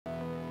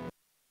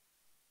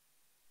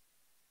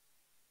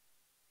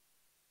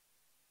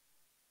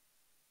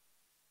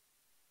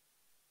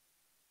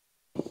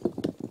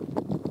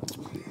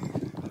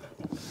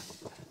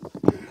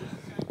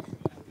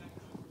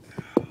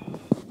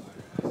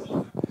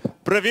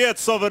Привет,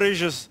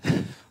 Sovereigns.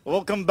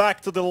 Welcome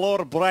back to the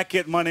lower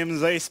bracket. My name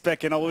is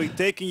Aspec, and I'll be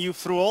taking you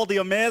through all the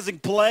amazing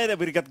play that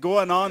we got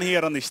going on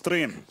here on the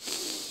stream.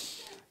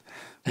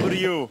 Who are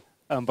you?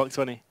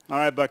 Buck20. All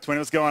right, Buck20.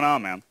 What's going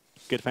on, man?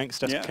 Good, thanks.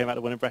 Just came out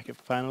the winning bracket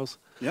for finals.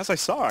 Yes, I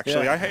saw,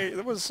 actually. Yeah.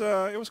 It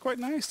was quite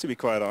nice, to be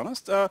quite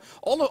honest.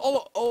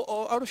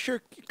 All out of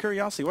sheer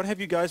curiosity, what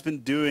have you guys been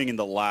doing in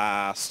the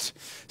last,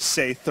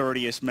 say,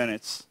 30-ish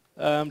minutes?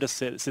 Just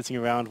sitting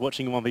around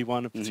watching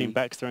 1v1 between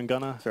Baxter and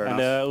Gunnar. Fair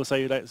and enough.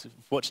 Also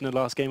watching the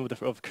last game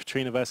of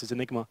Katrina versus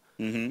Enigma.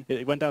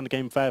 It went down to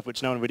game 5,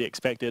 which no one really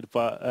expected,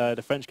 but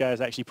the French guys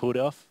actually pulled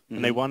it off.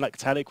 And they won. Like,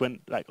 Talik went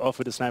off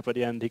with a sniper at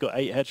the end. He got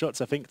 8 headshots,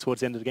 I think,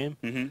 towards the end of the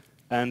game.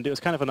 And it was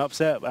kind of an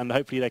upset, and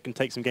hopefully they can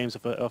take some games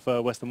off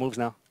westernWolves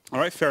now. All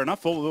right, fair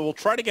enough. We'll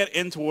try to get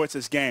in towards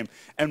this game.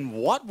 And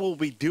what we'll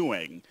be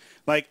doing,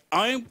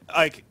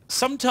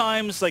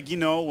 sometimes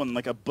when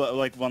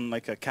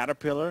a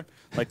caterpillar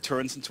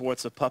turns into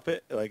what's a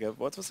puppet,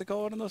 what's it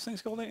called? What are those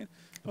things called?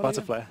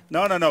 Butterfly.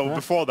 No.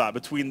 Before that,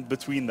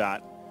 between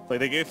that. Like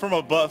they go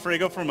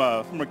from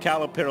a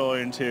caterpillar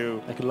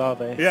into like a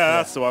larvae. Yeah,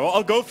 that's the one. Well,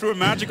 I'll go through a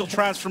magical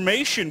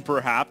transformation,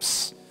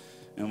 perhaps,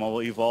 and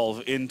we'll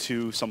evolve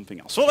into something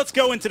else. So let's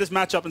go into this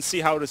matchup and see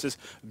how this is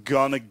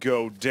gonna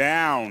go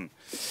down.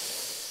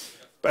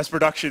 Best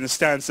production is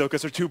standstill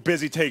because they're too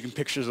busy taking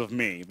pictures of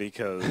me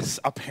because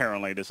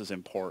apparently this is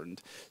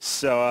important.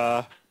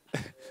 So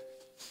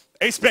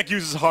A-Spec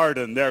uses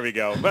Harden. There we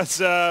go. But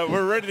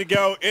we're ready to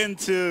go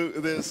into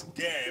this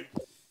game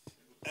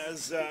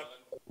as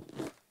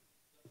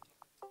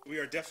we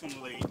are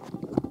definitely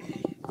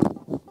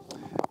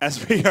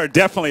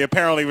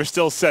apparently we're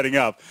still setting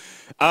up.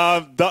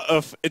 That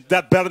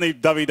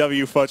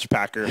WW Fudge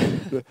Packer.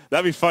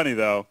 That'd be funny,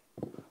 though.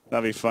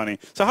 That'd be funny.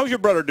 So how's your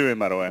brother doing,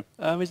 by the way?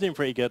 He's doing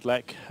pretty good.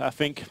 Like, I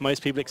think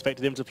most people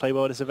expected him to play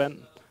well this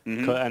event.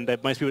 And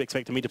most people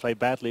expected me to play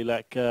badly.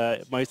 Like,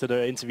 most of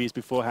the interviews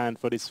beforehand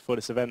for this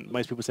event,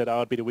 most people said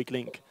I'd be the weak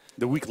link.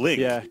 The weak link?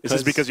 Yeah. Is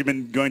this because you've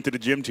been going to the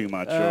gym too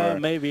much? Or?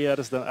 Maybe. I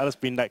just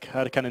been I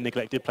kind of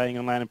neglected playing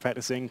online and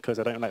practicing because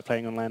I don't like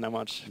playing online that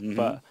much.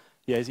 But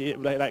yeah,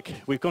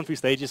 we've gone through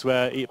stages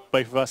where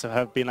both of us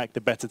have been like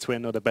the better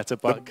twin or the better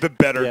buck. The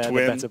better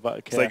twin. The better buck.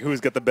 It's like who's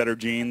got the better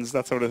genes,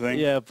 that sort of thing.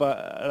 Yeah,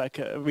 but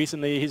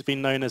recently he's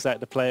been known as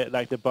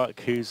the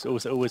buck who's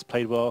also always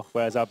played well,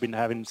 whereas I've been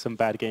having some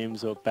bad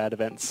games or bad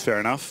events.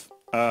 Fair enough.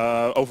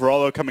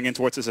 Overall, though, coming in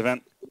towards this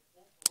event,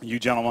 you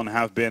gentlemen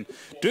have been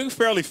doing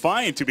fairly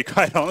fine, to be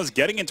quite honest,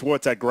 getting in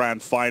towards that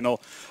grand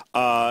final.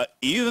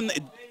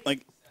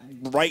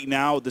 Right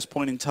now, at this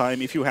point in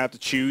time, if you have to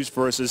choose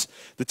versus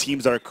the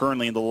teams that are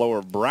currently in the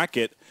lower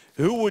bracket,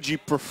 who would you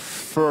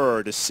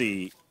prefer to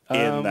see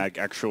in that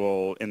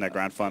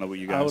grand final with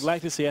you guys? I would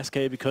like to see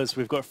SK because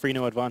we've got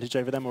 3-0 advantage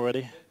over them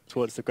already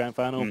towards the grand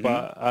final.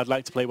 But I'd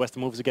like to play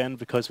westernWolves again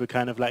because we're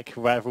kind of like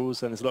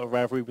rivals, and there's a lot of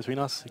rivalry between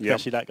us,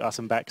 especially like us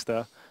and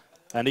Baxter.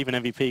 And even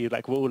MVP,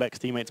 like we're all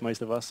ex-teammates,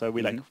 most of us. So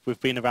we've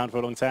been around for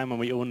a long time, and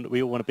we all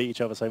want to beat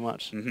each other so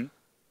much.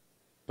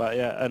 But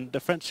yeah, and the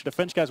French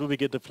guys will be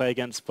good to play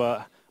against,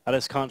 but I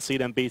just can't see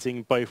them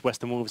beating both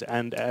westernWolves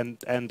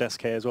and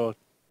SK as well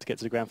to get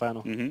to the grand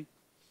final.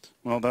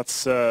 Well,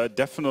 that's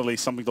definitely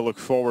something to look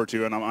forward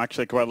to, and I'm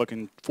actually quite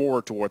looking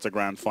forward towards a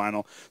grand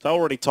final. So I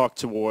already talked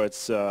to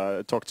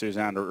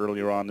Xander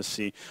earlier on to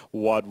see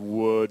what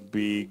would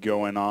be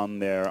going on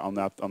there on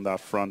that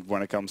front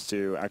when it comes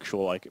to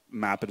actual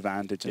map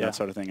advantage and that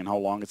sort of thing, and how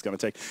long it's going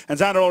to take. And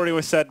Xander already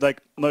was said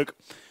Look,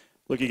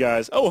 you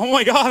guys. Oh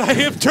my God, I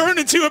have turned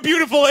into a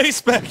beautiful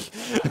A-Spec.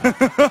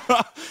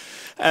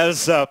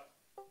 As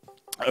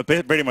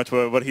pretty much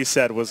what he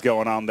said was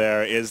going on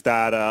there is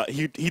that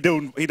he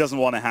doesn't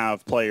want to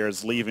have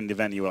players leaving the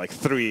venue at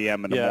 3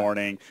 a.m. in the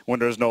morning when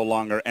there's no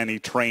longer any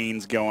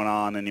trains going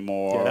on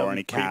anymore or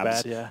any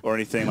cabs or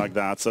anything like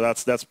that. So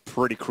that's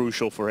pretty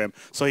crucial for him.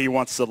 So he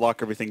wants to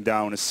lock everything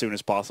down as soon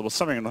as possible,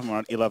 something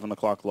around 11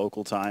 o'clock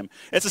local time.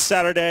 It's a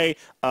Saturday.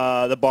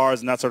 The bars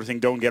and that sort of thing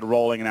don't get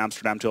rolling in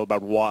Amsterdam till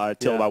about 1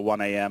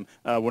 a.m.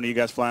 When are you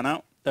guys flying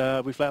out?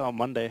 We fly out on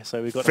Monday,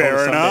 so we've got fair the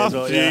whole enough.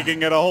 Sunday as well, You can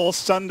get a whole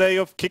Sunday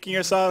of kicking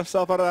yourself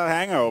out of that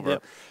hangover.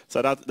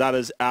 So that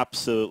is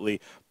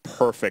absolutely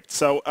perfect.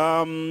 So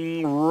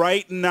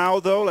right now,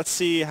 though, let's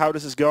see how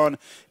this is going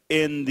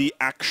in the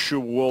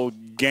actual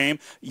game.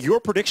 Your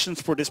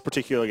predictions for this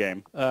particular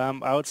game?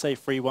 I would say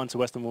 3-1 to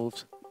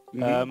westernWolves.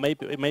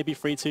 Maybe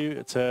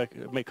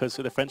 3-2 because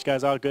the French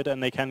guys are good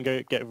and they can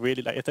get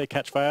really if they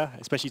catch fire,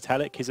 especially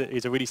Talik.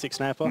 He's a really sick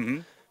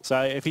sniper. So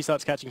if he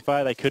starts catching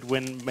fire, they could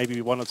win maybe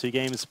 1 or 2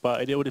 games,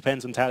 but it all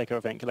depends on Talik, I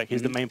think.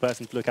 He's the main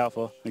person to look out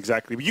for.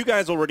 Exactly. But you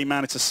guys already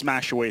managed to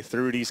smash your way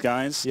through these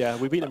guys. Yeah,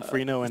 we beat them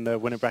 3-0 in the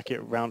winner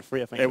bracket round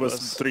 3, I think. It was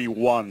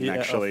 3-1,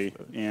 actually.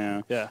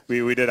 Yeah.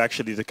 We did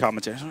actually the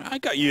commentary. I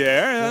got you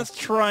there. That's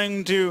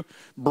trying to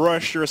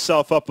brush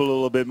yourself up a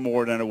little bit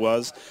more than it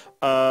was.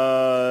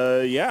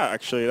 Yeah,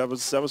 actually, that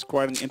was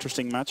quite an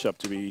interesting matchup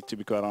to be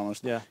quite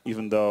honest. Yeah.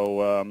 Even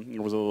though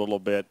it was a little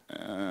bit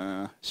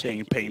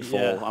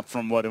painful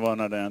from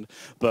one end,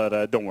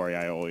 but don't worry,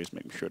 I always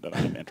make sure that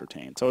I'm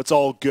entertained. So it's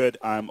all good.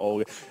 I'm all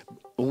good.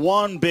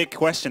 One big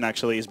question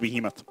actually is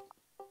Behemoth.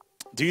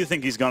 Do you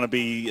think he's going to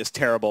be as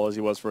terrible as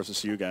he was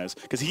versus you guys?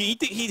 Because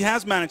he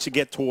has managed to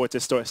get towards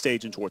this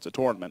stage and towards the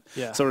tournament.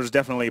 Yeah. So there's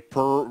definitely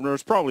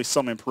there's probably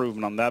some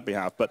improvement on that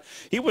behalf. But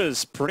he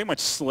was pretty much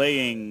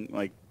slaying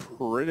like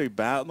pretty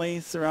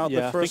badly throughout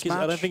the first match.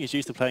 I don't think he's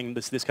used to playing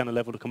this kind of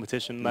level of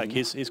competition. Like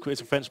he's a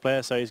French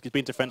player, so he's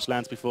been to French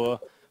lands before.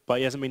 But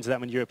he hasn't been to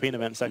that many European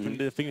events. Like,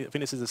 I think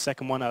this is the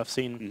second one I've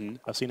seen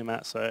him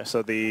at.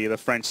 So the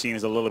French scene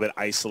is a little bit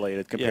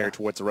isolated compared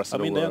to what's the rest of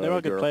the world. I mean, there are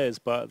good players,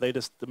 but they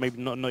just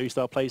maybe not used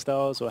to our play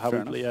styles or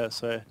haven't. Yeah.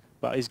 So,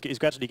 but he's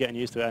gradually getting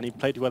used to it, and he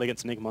played well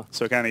against Enigma.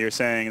 So kind of you're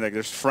saying like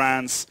there's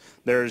France,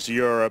 there's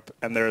Europe,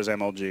 and there's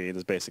MLG.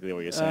 That's basically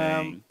what you're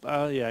saying.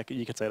 Yeah,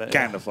 you could say that.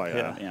 Kind of like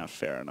that. Yeah,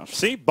 fair enough.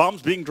 See,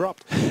 bombs being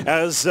dropped.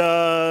 As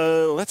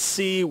let's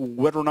see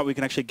whether or not we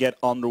can actually get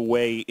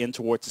underway in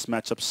towards this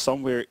matchup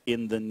somewhere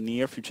in the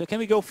near future. Can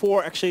we go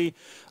for actually?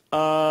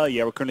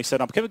 Yeah, we're currently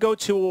set up. Can we go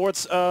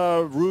towards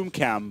room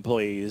cam,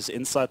 please,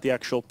 inside the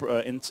actual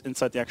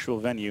inside the actual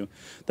venue?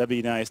 That'd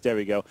be nice. There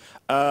we go.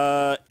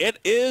 It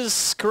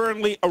is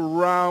currently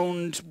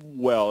around.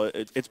 Well,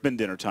 it's been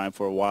dinner time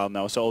for a while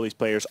now, so all these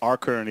players are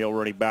currently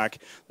already back.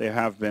 They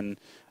have been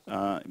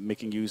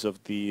making use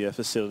of the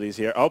facilities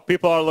here. Oh,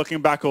 people are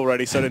looking back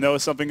already, so they know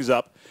something's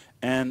up.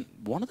 And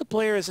one of the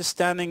players is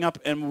standing up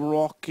and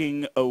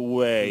walking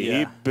away. Yeah.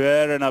 He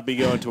better not be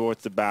going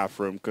towards the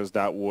bathroom, because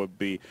that would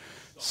be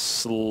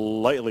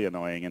slightly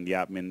annoying, and the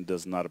admin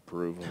does not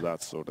approve of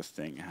that sort of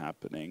thing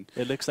happening.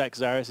 It looks like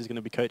Zaris is going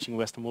to be coaching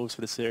westernWolves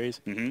for the series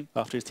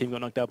after his team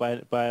got knocked out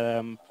by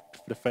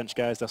the French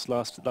guys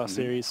last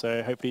series.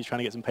 So hopefully he's trying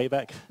to get some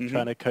payback,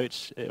 trying to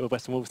coach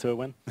westernWolves to a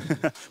win.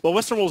 Well,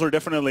 westernWolves are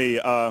definitely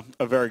a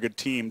very good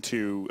team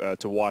to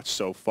watch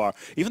so far.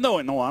 Even though,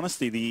 in all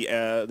honesty,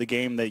 the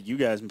game that you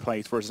guys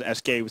played versus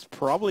SK was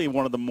probably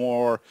one of the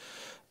more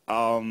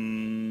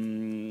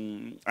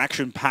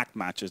action-packed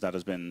matches that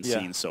has been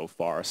seen so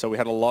far. So we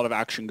had a lot of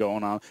action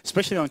going on,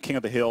 especially on King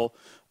of the Hill.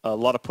 A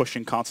lot of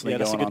pushing constantly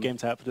going on. Yeah, that's a good game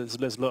to have.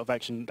 There's a lot of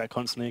action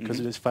constantly because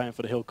it is fighting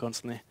for the hill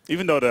constantly.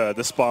 Even though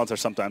the spawns are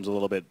sometimes a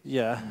little bit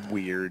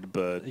weird,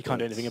 but you can't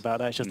do anything about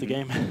that. It's just a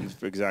game.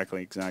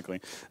 Exactly.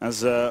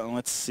 As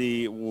let's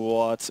see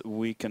what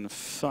we can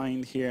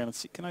find here. Let's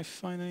see. Can I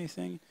find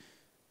anything?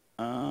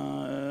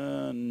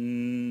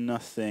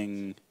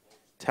 Nothing.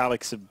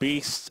 Talik's a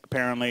beast,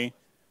 apparently.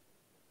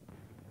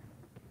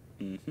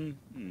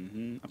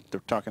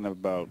 They're talking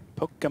about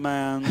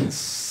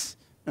Pokemons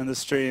in the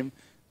stream.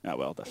 Ah,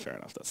 well, that's fair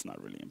enough. That's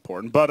not really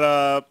important.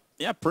 But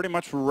yeah, pretty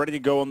much we're ready to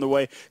go on the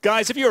way.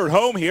 Guys, if you're at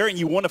home here and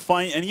you want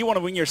to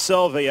win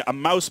yourself a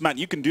mouse mat,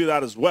 you can do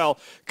that as well,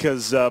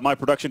 because my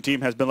production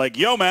team has been like,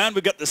 yo, man,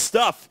 we got this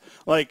stuff.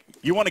 Like,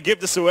 you want to give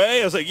this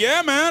away? I was like,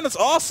 yeah, man, it's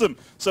awesome.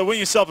 So win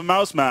yourself a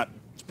mouse mat.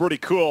 It's pretty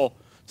cool.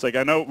 It's like,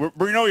 I know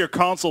we know you're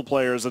console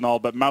players and all,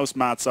 but mouse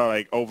mats are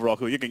like overall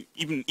cool. You can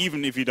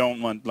even if you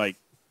don't want like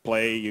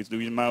play, use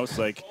the mouse,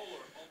 like,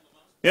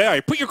 yeah,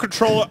 you put your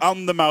controller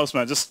on the mouse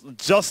mat,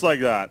 just like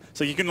that.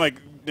 So you can like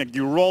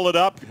you roll it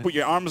up, you put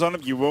your arms on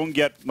it, you won't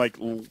get like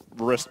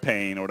wrist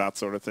pain or that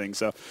sort of thing.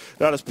 So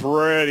that is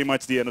pretty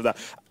much the end of that.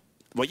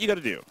 What you got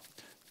to do,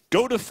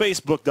 go to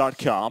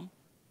facebook.com,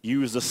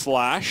 use the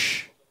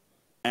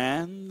 /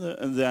 and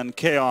then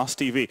Chaos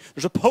TV.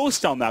 There's a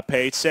post on that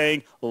page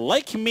saying,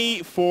 like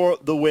me for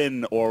the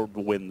win, or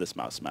win this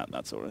mouse mat,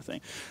 that sort of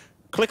thing.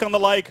 Click on the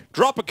like,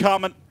 drop a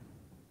comment,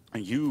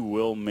 and you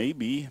will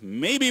maybe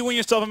win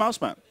yourself a mouse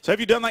mat. So have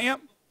you done that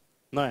yet?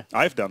 No.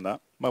 I've done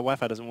that. My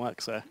Wi-Fi doesn't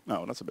work, so.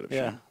 No, that's a bit of a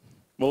shame.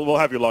 We'll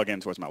have you log in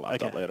towards my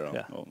laptop later on.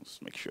 Yeah. We'll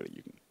just make sure that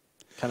you can.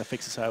 Kind of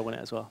fixes how I win it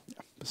as well.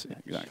 Yeah,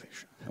 exactly.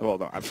 Well,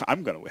 no,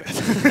 I'm going to win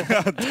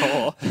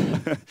it.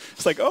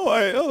 It's like,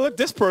 look,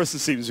 this person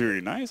seems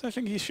really nice. I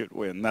think he should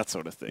win, that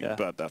sort of thing. Yeah.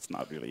 But that's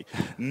not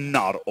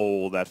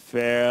all that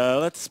fair.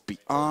 Let's be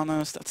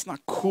honest. That's not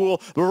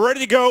cool. We're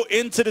ready to go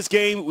into this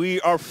game. We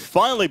are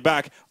finally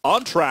back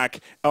on track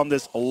on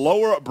this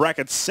lower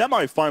bracket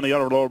semifinal. The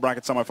other lower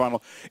bracket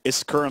semifinal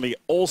is currently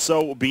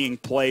also being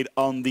played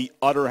on the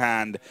other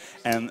hand.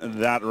 And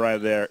that right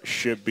there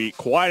should be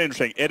quite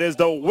interesting. It is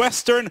the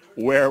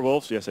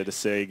westernWolves. Yes, I just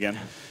say again.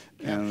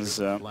 And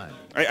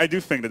I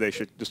do think that they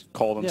should just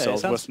call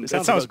themselves Western. It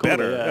sounds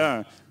better.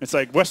 Yeah. It's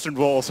like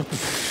westernWolves.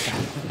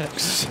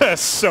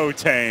 So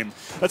tame.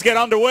 Let's get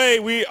underway.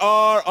 We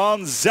are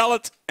on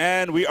Zealot,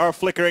 and we are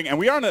flickering, and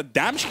we are on a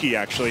Damski,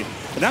 actually.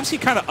 Damski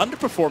kind of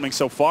underperforming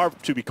so far,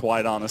 to be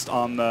quite honest,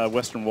 on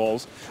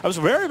westernWolves. I was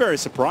very, very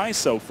surprised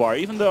so far,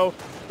 even though,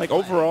 like,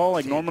 overall,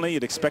 like, normally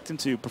you'd expect him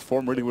to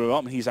perform really, really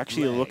well. He's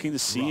actually looking to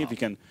see if he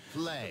can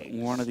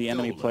warn of the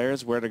enemy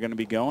players where they're going to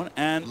be going.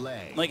 And,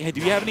 like, hey,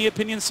 do you have any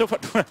opinions so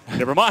far?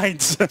 Never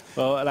mind.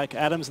 Well, like,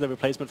 Adam's the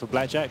replacement for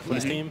Blackjack for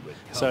his team,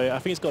 so I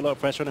think he's got a lot of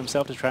pressure on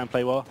himself to try and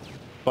play well.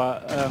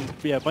 But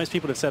yeah, most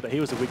people have said that he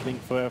was a weakling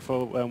for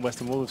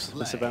westernWolves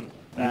this event,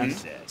 and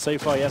so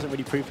far he hasn't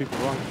really proved people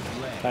wrong.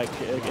 Like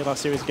in our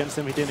series against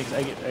him, he didn't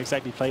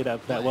exactly play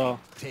that well,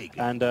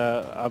 and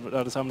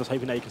I'm just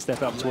hoping that he can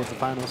step up towards the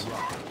finals.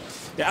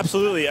 Yeah,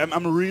 absolutely.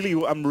 I'm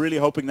really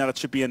hoping that it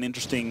should be an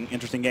interesting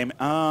game.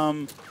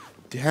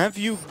 Have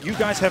you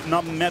guys have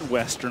not met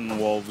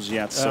westernWolves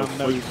yet? So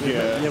no,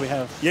 yeah, we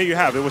have. Yeah, you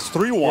have. It was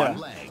 3-1.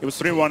 Yeah. It was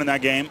 3-1 in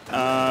that game,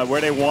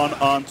 where they won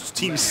on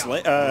Team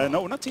Slayer.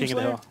 No, not Team King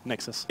Slayer. of the Hill,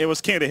 Nexus. It was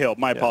King of the Hill.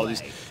 My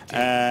apologies.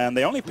 And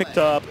they only picked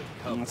up,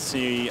 let's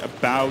see,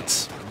 about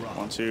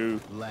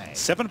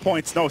 7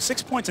 points. No,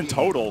 6 points in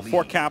total.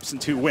 4 caps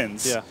and 2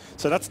 wins. Yeah.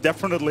 So that's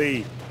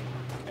definitely.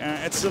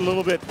 It's a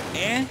little bit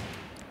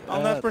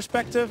on that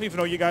perspective, even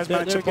though you guys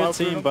managed to they're a good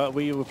through team, them. but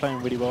we were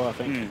playing really well, I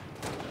think.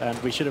 And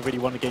we should have really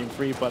won the game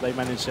 3, but they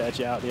managed to edge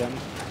it out at the end.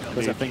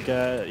 Because I think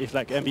if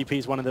MVP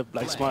is one of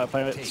the smart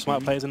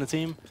players in the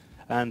team,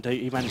 and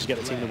he managed to get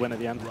the team to win at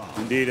the end.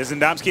 Indeed, as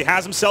Adamski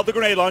has himself the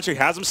grenade launcher, he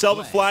has himself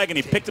a flag, and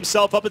he picked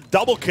himself up a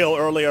double kill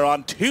earlier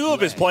on. 2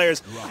 of his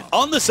players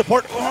on the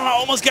support.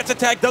 Almost gets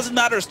attacked. Doesn't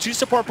matter. It's 2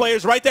 support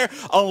players right there.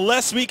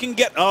 Unless we can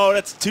get... Oh,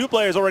 that's 2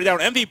 players already down.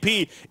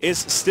 MVP is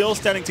still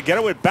standing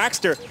together with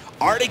Baxter.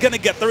 Are they going to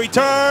get the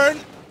return?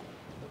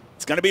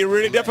 It's going to be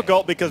really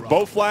difficult because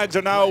both flags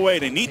are now away.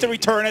 They need to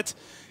return it.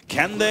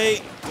 Can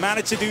they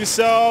manage to do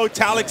so?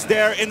 Talik's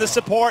there in the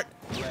support.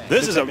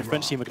 This is the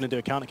French team are going to do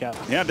a counter cap.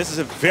 Yeah, this is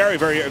a very,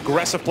 very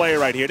aggressive player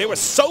right here. They were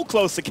so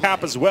close to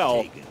cap as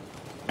well.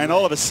 And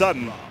all of a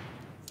sudden,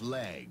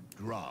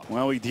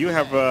 well, we do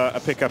have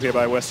a pickup here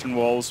by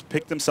westernWolves.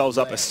 Picked themselves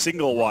up a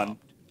single one.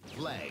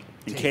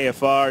 And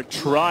KFR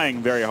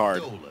trying very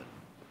hard.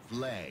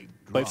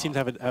 Both teams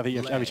have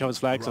each other's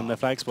flags on their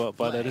flag spot,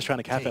 but they're just trying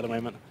to cap at the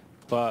moment.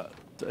 But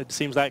it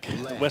seems like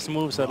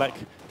westernWolves are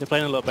they're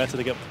playing a lot better.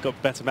 They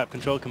got better map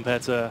control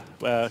compared to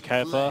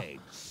KFR.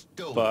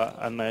 But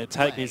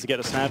Talik needs to get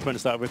a sniper and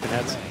start ripping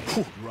heads.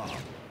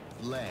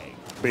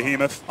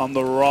 Behemoth on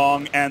the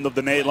wrong end of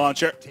the nade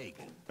launcher.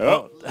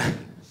 Oh,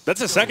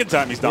 that's the second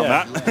time he's done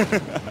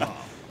that.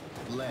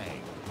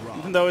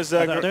 Even though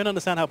I don't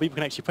understand how people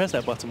can actually press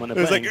that button when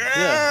they're playing. It's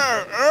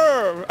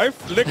like, I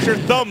flicked your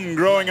thumb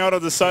growing out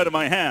of the side of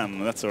my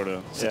hand. That sort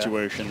of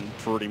situation,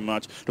 pretty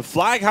much. The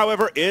flag,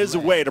 however, is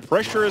away. The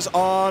pressure is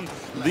on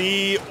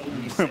the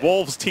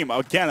Wolves team.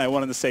 Again, I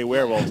wanted to say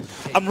werewolves.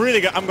 I'm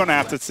going to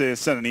have to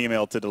send an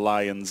email to the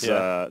Lions,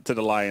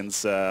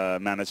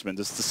 management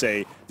just to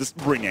say, just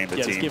rename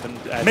the team.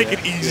 Make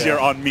it easier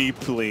on me,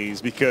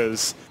 please,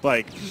 because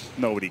like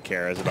nobody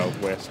cares about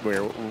wolves.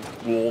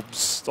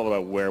 It's all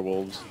about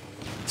werewolves.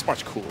 It's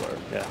much cooler.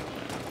 Yeah.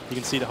 You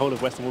can see the whole of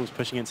westernWolves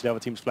pushing into the other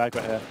team's flag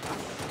right here.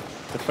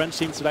 The French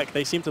seem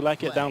to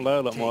like it down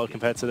low a lot more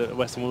compared to the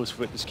westernWolves,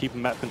 for just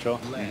keeping map control.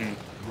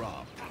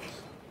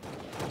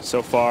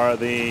 So far,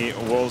 the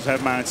Wolves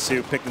have managed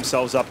to pick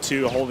themselves up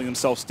too, holding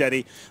themselves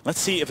steady. Let's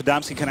see if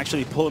Adamski can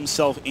actually pull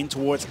himself in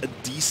towards a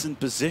decent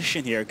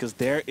position here, because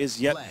there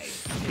is yet...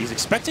 He's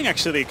expecting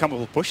actually a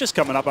couple of pushes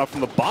coming up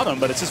from the bottom,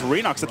 but it's just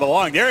Renox at the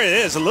long. There it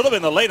is, a little bit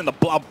in the late, and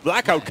the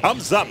blackout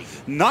comes up,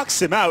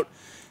 knocks him out.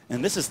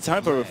 And this is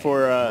time for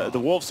the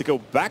Wolves to go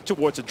back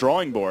towards the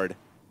drawing board,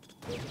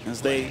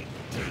 as they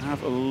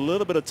have a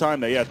little bit of time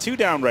there. Yeah, 2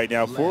 down right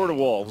now for the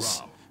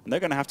Wolves. And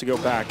they're going to have to go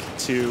back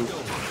to...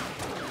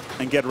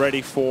 and get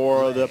ready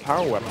for the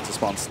power weapon to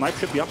spawn. Snipe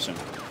should be up soon.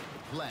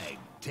 Flag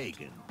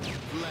taken.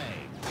 Flag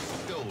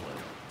stolen.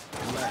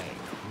 Flag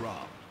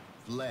drop.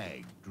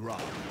 Flag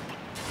drop.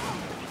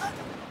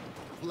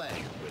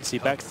 Flag. See,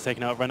 Baxter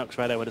taking out Renox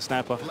right there with a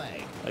sniper.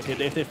 Okay,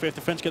 if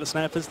the French get the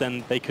snipers,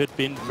 then they could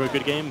be in for a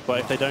good game. But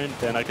if they don't,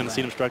 then I can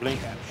see them struggling.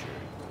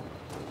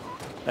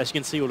 As you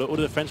can see, all of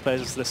the French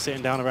players are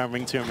sitting down around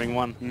ring 2 and ring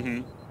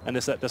 1. And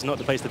that's not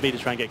the place to be to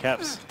try and get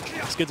caps.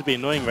 It's good to be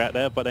annoying right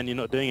there, but then you're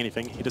not doing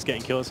anything. You're just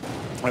getting kills.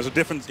 There's a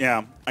difference,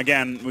 yeah.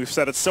 Again, we've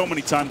said it so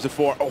many times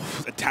before. Oh,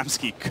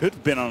 Adamski could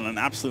have been on an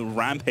absolute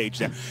rampage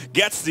there.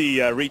 Gets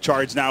the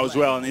recharge now as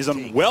well, and he's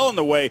well on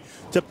the way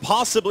to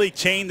possibly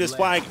chain this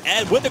flag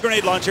and with the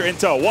grenade launcher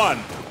into 1,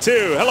 2.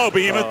 Hello,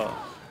 Behemoth.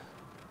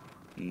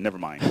 Never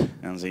mind.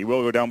 And he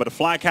will go down, but the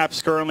flag cap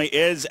currently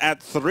is at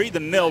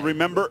 3-0.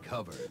 Remember,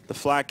 the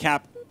flag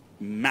cap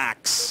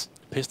max.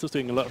 Pistol's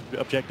doing a lot of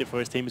objective for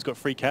his team. He's got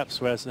 3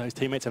 caps, whereas his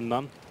teammates have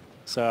none.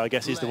 So I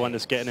guess he's the one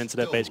that's getting into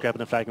their base, grabbing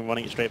the flag and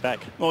running it straight back.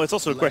 Well, it's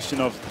also a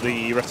question of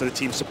the rest of the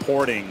team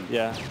supporting.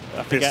 Yeah,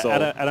 I think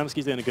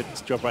Adamski's doing a good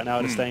job right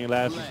now, just staying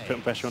alive,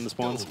 putting pressure on the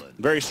spawns.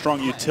 Very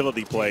strong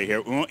utility play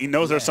here. He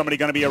knows there's somebody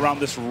going to be around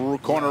this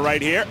corner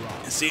right here.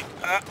 See,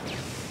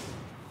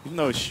 even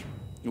though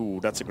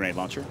ooh, that's a grenade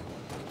launcher.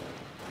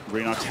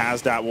 Renox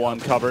has that one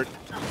covered.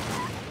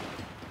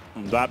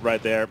 And that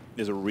right there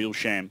is a real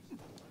shame.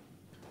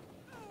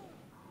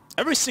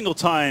 Every single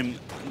time,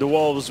 the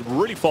Wolves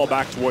really fall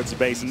back towards the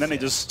base, and then they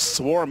just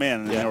swarm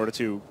in order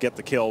to get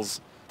the kills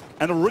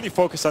and really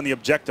focus on the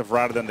objective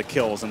rather than the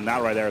kills. And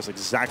that right there is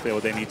exactly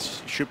what they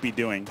should be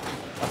doing.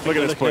 Look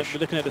at this push.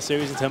 Looking at the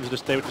series in terms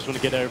of they just want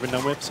to get it over and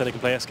done with so they can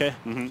play SK.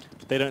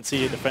 They don't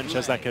see the French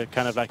as like a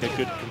kind of like a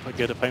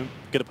good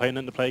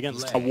opponent to play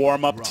against. A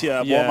warm-up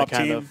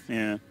team.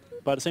 Yeah.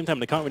 But at the same time,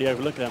 they can't really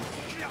overlook them.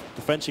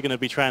 The French are going to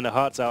be trying their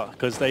hearts out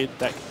because they've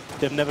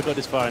never got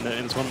this far in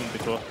a tournament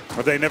before.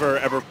 But they never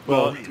ever,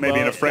 maybe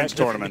in a French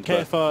tournament. The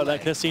KFR,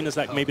 like they're seen as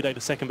like maybe like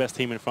the second best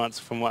team in France,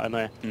 from what I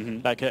know.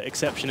 Like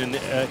Exception,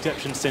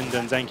 Sind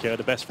and Zankyo are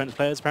the best French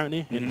players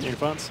apparently in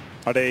France.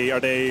 Are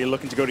they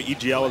looking to go to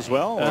EGL as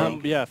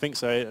well? Yeah, I think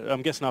so.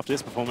 I'm guessing after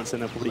this performance,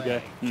 then they'll probably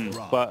go.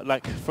 But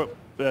like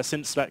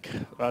since like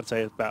I'd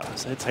say about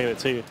Halo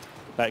 2,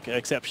 like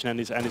Exception and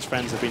his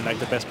friends have been like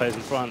the best players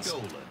in France.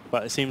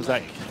 But it seems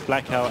like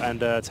Blackout and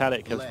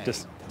Talik have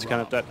just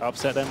kind of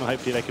upset them.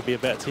 Hopefully they could be a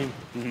better team.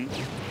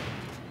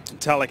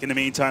 Talik, in the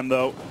meantime,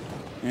 though,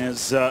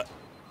 is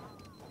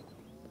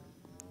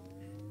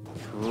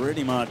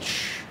pretty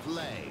much...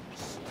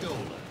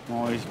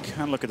 Well, you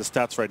can't look at the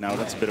stats right now.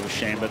 That's a bit of a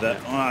shame. But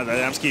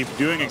Adamski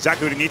doing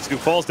exactly what he needs to do.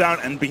 Falls down,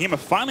 and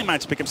Behemoth finally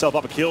managed to pick himself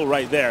up a kill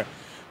right there.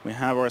 We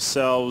have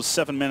ourselves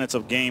 7 minutes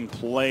of game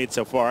played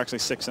so far, actually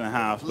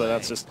 6.5, but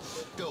that's just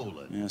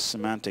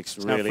semantics,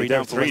 really.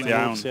 They're 3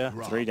 down, yeah.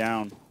 3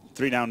 down.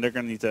 3 down, they're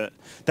going to need to...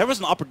 There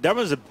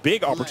was a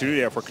big opportunity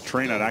there for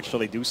Katrina to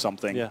actually do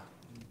something. Yeah.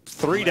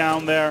 3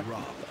 down there,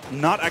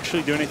 not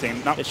actually do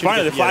anything. Now,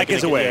 finally, the flag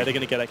is away. Yeah, they're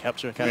going to get a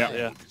capture.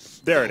 Yeah.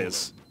 There it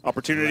is.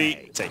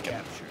 Opportunity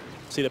taken.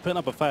 See, they're putting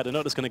up a fight. They're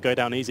not just going to go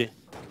down easy.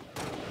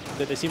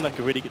 They seem like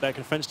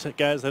a French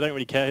guys. They don't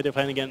really care who they're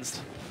playing against.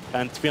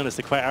 And to be honest,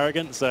 they're quite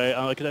arrogant, so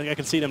I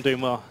can see them doing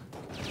well.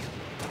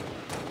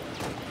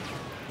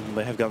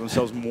 They have got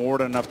themselves more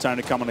than enough time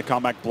to come on the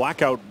comeback.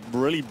 Blackout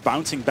really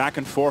bouncing back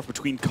and forth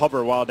between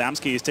cover while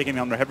Adamski is taking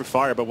under heavy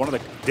fire.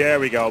 But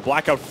there we go.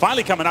 Blackout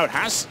finally coming out,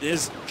 has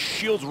his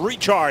shields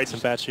recharged.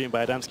 Some bad shooting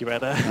by Adamski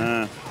right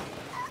there.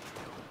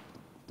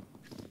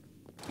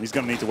 He's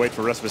going to need to wait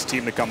for the rest of his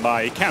team to come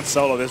by. He can't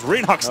solo this.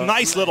 Renox,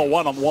 nice little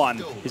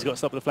one-on-one. He's got to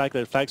stop the flag.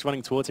 The flag's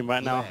running towards him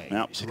right now.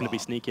 Yep. He's going to be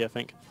sneaky, I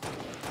think.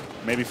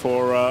 Maybe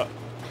for,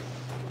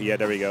 yeah,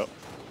 there we go.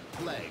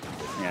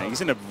 Yeah,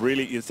 he's in a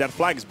really, that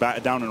flag is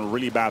down in a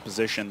really bad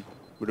position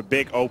with a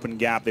big open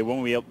gap. They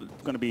won't be able,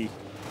 it's going to be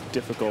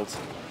difficult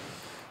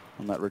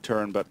on that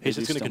return, but he's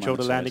just going to control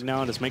the landing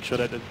now and just make sure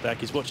that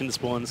he's watching the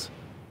spawns.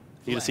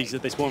 He just sees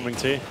that they spawn ring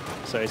too,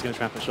 so he's going to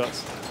try and put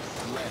shots.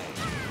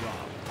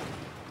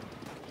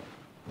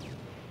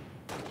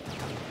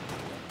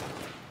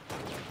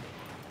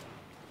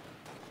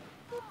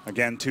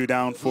 Again, 2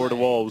 down for the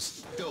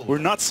Wolves. We're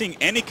not seeing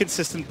any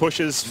consistent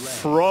pushes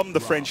from the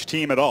French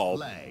team at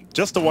all.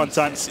 Just the one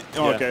time.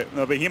 Okay,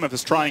 no, Behemoth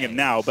is trying it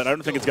now, but I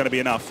don't think it's going to be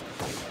enough.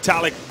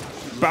 Talik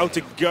about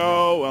to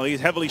go. Well,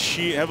 he's heavily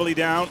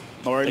down,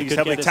 or at least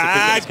heavily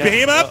tagged.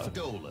 Behemoth!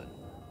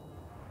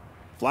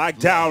 Flag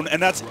down, and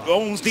that's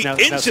almost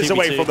inches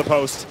away from the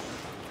post.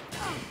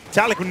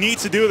 Talik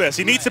needs to do this.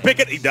 He needs to pick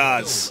it. He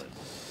does.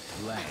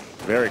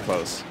 Very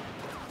close.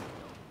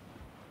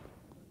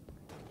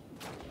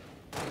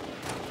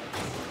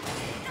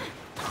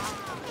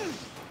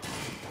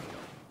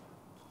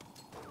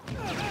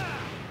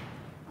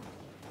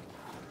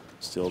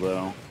 Still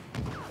though.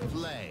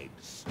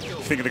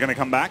 Think they're going to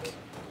come back?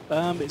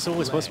 It's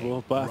always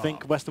possible, but I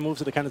think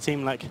westernWolves are the kind of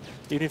team, like,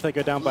 even if they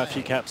go down by a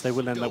few caps, they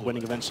will end up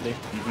winning eventually.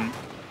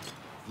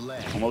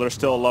 Well, there's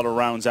still a lot of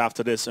rounds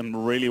after this. I'm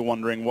really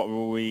wondering what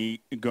are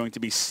we going to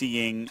be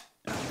seeing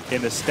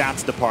in the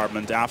stats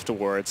department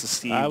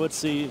afterwards. I would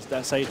say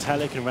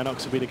Talik and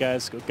Renox would be the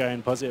guys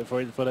going positive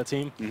for their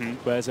team,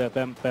 whereas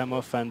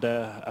Behemoth and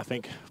I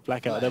think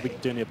Blackout, they'll be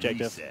doing the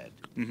objective.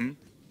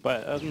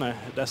 But I don't know.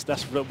 That's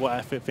what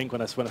I think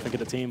when I think of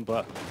the team.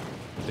 But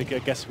I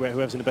guess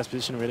whoever's in the best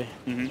position, really.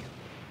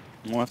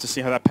 We'll have to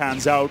see how that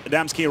pans out.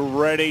 Adamski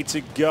ready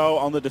to go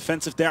on the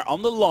defensive there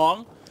on the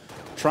long,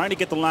 trying to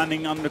get the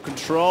landing under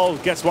control.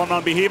 Gets one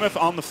on Behemoth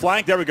on the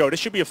flank. There we go. This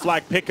should be a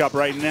flag pickup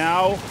right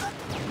now.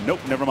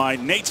 Nope, never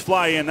mind. Nate's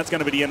fly in. That's going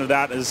to be the end of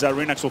that as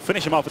Renox will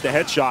finish him off with the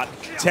headshot.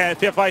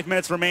 5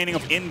 minutes remaining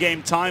of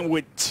in-game time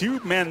with 2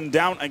 men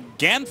down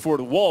again for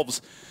the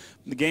Wolves.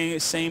 The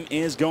same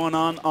is going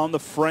on the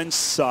French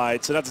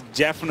side, so that's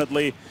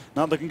definitely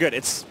not looking good.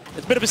 It's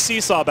a bit of a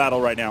seesaw battle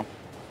right now,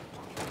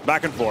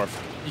 back and forth.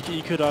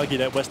 You could argue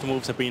that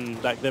westernWolves have been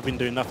they've been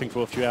doing nothing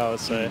for a few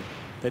hours, so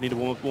they need to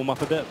warm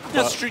up a bit.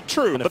 That's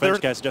true. And the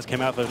French guys just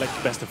came out for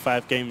like best of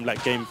 5 game,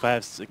 game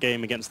 5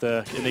 game against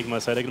the Enigma,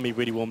 so they're going to be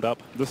really warmed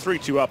up. The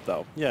 3-2 up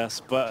though.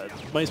 Yes, but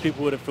most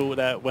people would have thought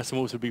that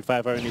westernWolves would be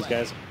 5-0 in these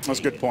guys. That's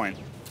a good point.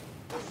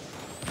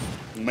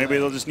 Maybe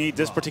they'll just need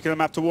this particular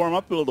map to warm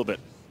up a little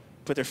bit.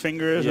 Put their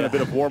fingers in a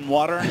bit of warm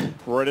water,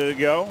 ready to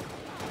go.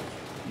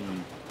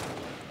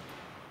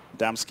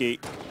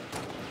 Adamski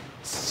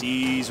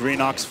sees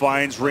Renox,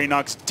 finds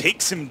Renox,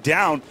 takes him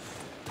down.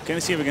 Can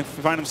you see if he can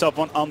find himself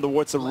on the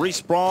what's the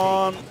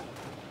respawn?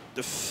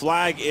 The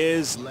flag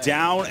is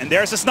down, and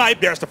there's the snipe.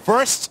 There's the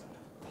first.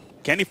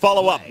 Can he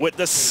follow up with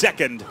the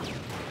second?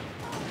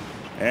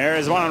 There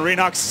is one on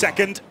Renox,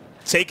 second.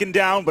 taken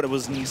down, but it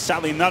was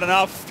sadly not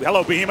enough.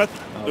 Hello, Behemoth.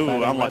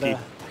 Ooh, unlucky.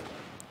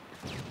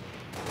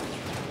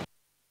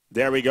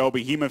 There we go.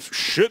 Behemoth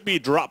should be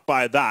dropped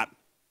by that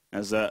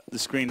as the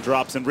screen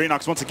drops. And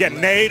Renox once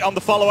again. Nade on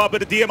the follow-up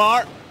with the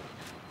DMR.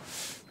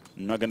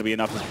 Not going to be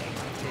enough.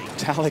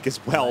 Talik as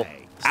well.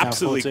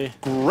 Absolutely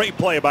great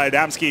play by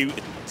Adamski.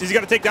 Is he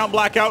going to take down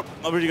Blackout,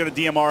 or is he going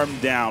to DMR him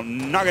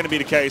down? Not going to be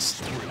the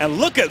case. And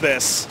look at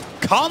this.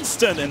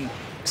 Constant and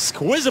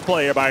exquisite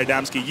player by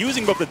Adamski,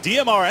 using both the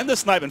DMR and the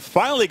snipe, and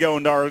finally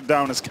going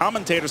down as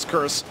Commentator's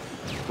Curse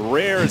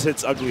rears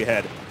its ugly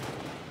head.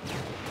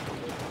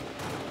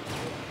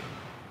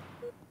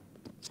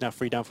 It's now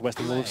 3 down for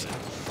westernWolves.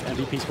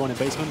 MVP spawn in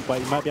basement,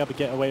 but he might be able to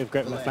get away with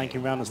a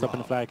flanking round and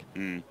stopping the flag.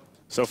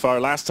 So far,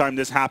 last time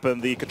this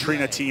happened, the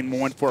Katrina team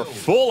went for a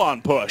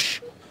full-on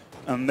push.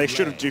 And they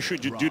should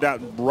do that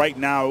right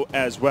now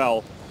as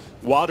well.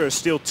 While there's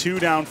still 2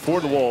 down for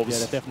the Wolves. Yeah,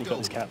 they've definitely got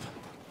this cap.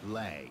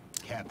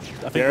 I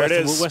think there it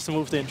is.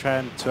 westernWolves didn't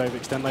try to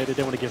overextend later. They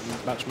didn't want to give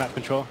them much map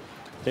control.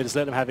 They just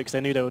let them have it because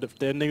they knew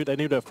they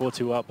were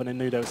 4-2 up, and they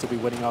knew they would still be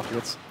winning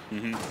afterwards.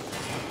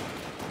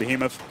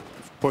 Behemoth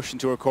pushed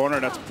into a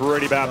corner. That's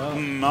pretty bad.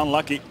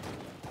 Unlucky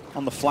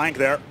on the flank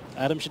there.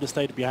 Adam should have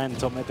stayed behind the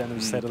top mid then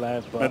and stayed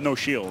alive. But had no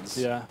shields.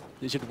 Yeah,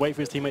 he should wait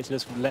for his teammates and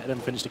just let them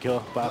finish the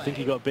kill. But I think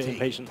he got a bit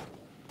impatient.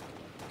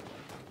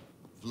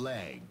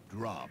 Flag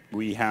drop.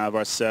 We have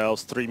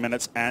ourselves 3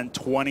 minutes and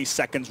 20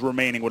 seconds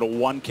remaining with a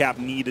 1 cap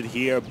needed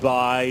here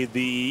by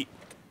the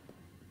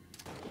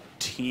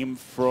team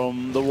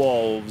from the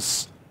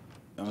Wolves.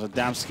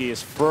 Adamski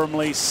is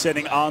firmly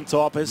sitting on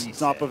top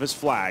of his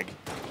flag.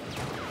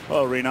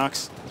 Oh,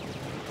 Renox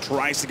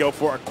tries to go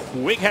for a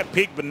quick head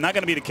peek, but not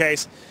going to be the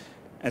case.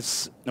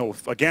 No,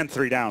 again,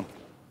 3 down.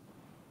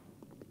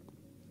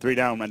 3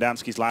 down,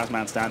 Adamski's last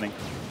man standing.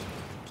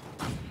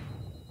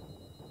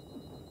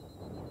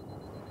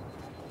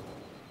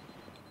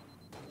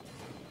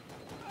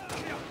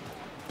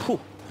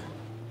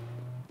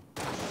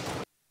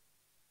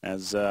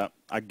 As,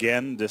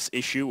 again, this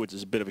issue, which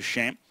is a bit of a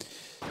shame.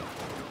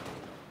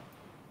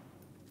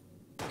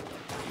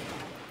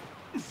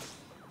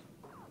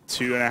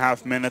 Two and a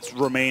half minutes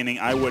remaining.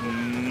 I would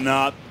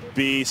not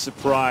be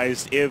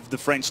surprised if the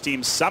French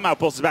team somehow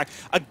pulls it back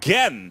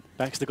again.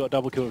 Baxter got a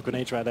double kill with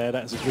grenades right there.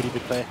 That's a really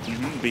big play.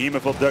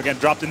 Behemoth will again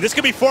dropped in. This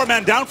could be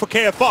 4-man down for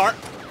KFR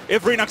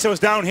if Renox was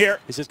down here.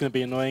 This is going to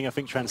be annoying. I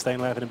think trying to stay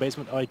alive in the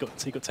basement. Oh, he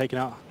got taken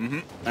out.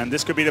 And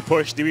this could be the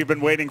push that we've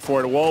been waiting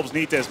for. The Wolves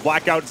need this.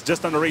 Blackout's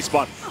just on the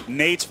respawn.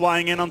 Nate's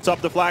flying in on top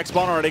of the flag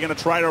spawn, or are they going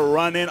to try to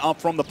run in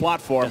up from the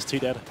platform? That's 2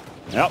 dead.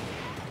 Yep.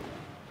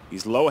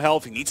 He's low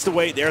health. He needs to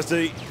wait. There's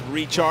the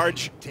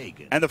recharge.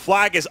 And the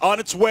flag is on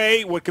its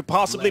way. What could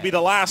possibly be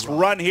the last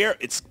run here.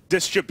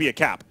 This should be a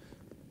cap.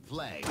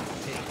 Flag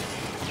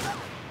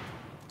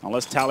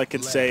Unless Talik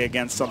could say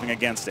something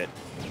against it.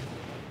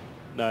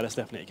 No, that's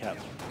definitely a cap.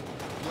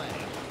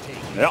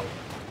 Yep.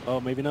 Oh,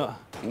 maybe not.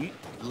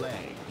 Flag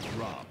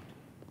dropped.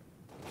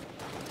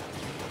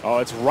 Oh,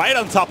 it's right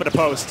on top of the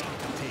post.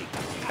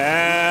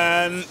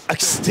 And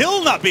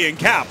still not being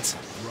capped.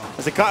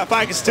 As the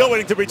flag is still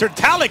waiting to return.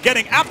 Talik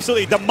getting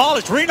absolutely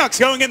demolished. Renox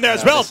going in there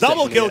as well.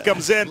 Double kill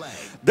comes in.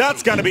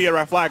 That's going to be a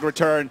red flag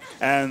return.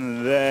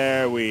 And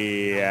there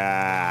we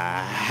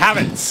have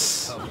it.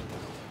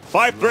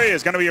 5-3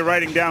 is going to be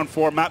writing down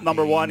for map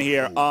number 1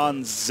 here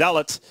on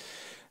Zealot.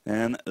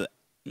 And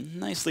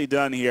nicely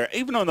done here.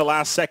 Even though in the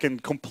last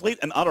second, complete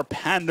and utter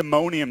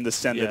pandemonium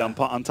descended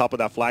on top of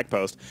that flag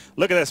post.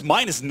 Look at this.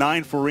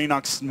 -9 for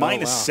Renox,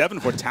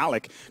 -7 for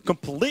Talik.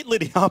 Completely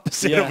the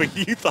opposite of what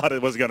you thought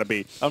it was going to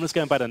be. I'm just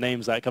going by the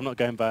names. Like, I'm not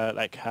going by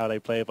like how they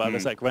play, but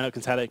it's like Renox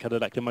and Talik are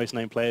like the most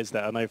named players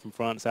that I know from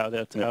France out of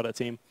their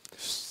team.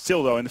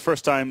 Still, though, in the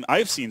first time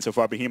I've seen so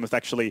far, Behemoth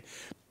actually,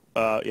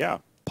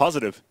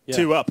 positive.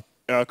 2 up.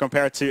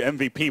 Compared to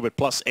MVP with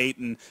 +8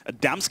 and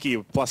Adamski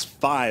with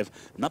 +5.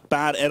 Not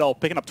bad at all.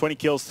 Picking up 20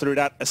 kills through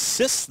that.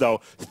 Assists, though.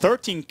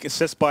 13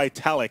 assists by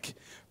Talik.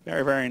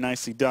 Very, very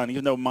nicely done,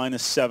 even though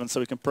 -7, so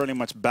we can pretty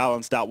much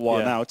balance that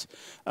one out.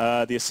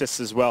 The assists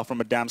as well from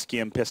Adamski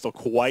and Pistol,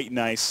 quite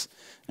nice.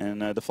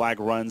 And the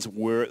flag runs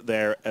were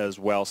there as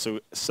well.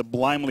 So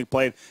sublimely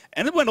played.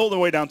 And it went all the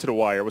way down to the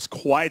wire. Was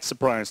quite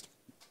surprised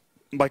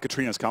by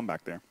Katrina's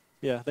comeback there.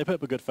 Yeah, they put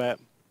up a good fight.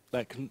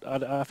 Like,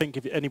 I think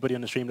if anybody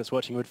on the stream that's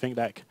watching would think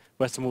that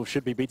westernWolves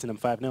should be beating them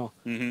 5-0.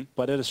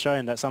 But they're just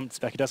showing that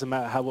it doesn't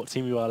matter what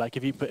team you are. Like,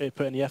 if you put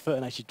in the effort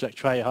and actually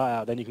try your heart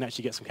out, then you can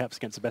actually get some caps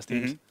against the best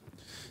teams.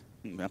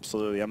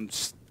 Absolutely.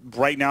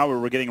 Right now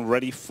we're getting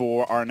ready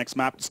for our next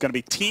map. It's going to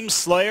be Team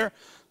Slayer.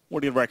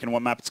 What do you reckon?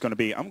 What map it's going to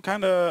be? I'm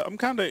kind of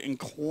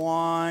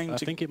inclined. I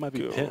think it might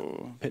be Pit.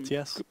 Pit,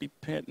 yes. Could be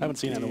Pit. I haven't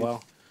seen it in a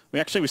while.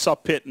 We saw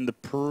Pit in the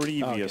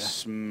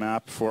previous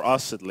map, for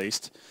us at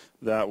least.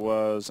 That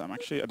was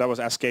that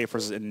was SK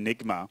versus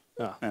Enigma,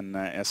 and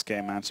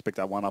SK managed to pick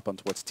that one up on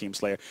towards Team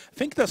Slayer. I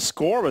think the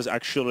score was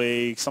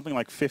actually something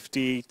like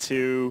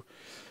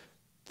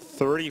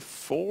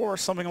 50-34,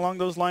 something along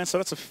those lines. So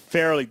that's a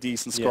fairly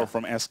decent score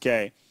from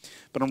SK.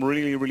 But I'm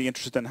really, really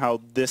interested in how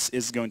this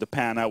is going to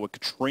pan out with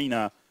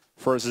Katrina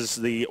versus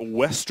the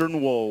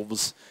Western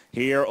Wolves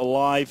here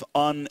live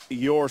on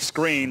your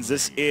screens.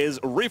 This is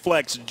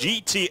Reflex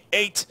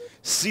GT8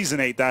 Season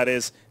 8, that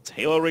is. It's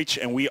Halo Reach,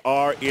 and we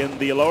are in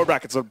the lower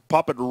brackets. So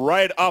pop it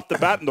right off the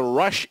bat, and the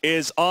rush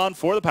is on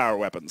for the power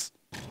weapons.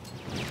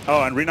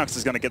 Oh, and Renox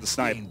is going to get the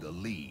snipe. The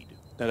lead.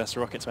 No, that's the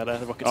Rockets right there.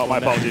 The Rockets. Oh, my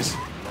apologies.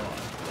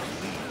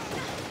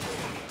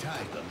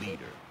 Tied the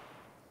leader.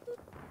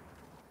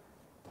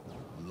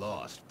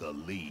 Lost the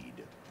lead.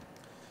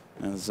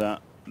 As the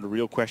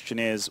real question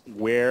is,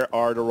 where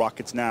are the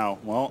Rockets now?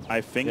 Well,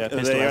 I think Yeah,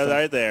 they are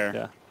right there.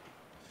 Yeah.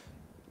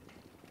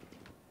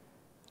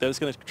 They're just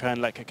going to try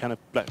and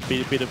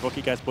be the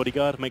Rocket guy's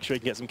bodyguard, make sure he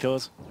can get some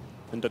kills,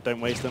 and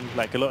don't waste them.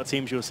 Like a lot of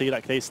teams you'll see,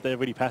 like they're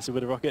really passive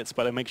with the Rockets,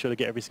 but they make sure to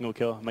get every single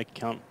kill, make it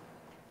count.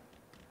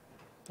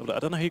 I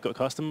don't know who got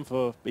custom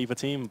for either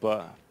team,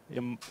 but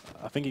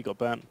I think he got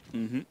burnt.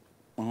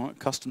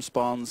 Custom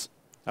spawns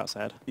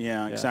Outside.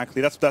 Yeah,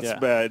 exactly. That's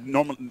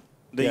normal.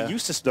 They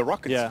use this, the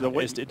Rockets. Yeah, the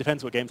way it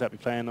depends what games that we're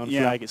playing on.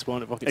 Flag, it's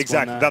spawned at Rockets.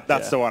 Exactly.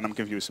 That's the one I'm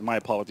confused. My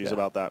apologies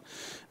about that.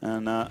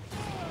 And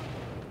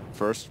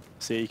first,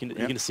 see, you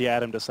can see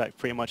Adam just like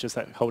pretty much just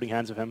like holding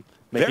hands with him,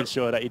 making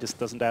sure that he just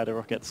doesn't die to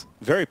Rockets.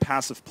 Very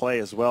passive play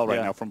as well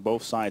right now from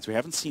both sides. We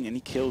haven't seen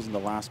any kills in the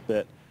last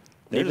bit.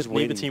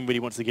 Neither team really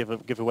wants to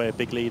give away a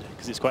big lead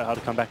because it's quite hard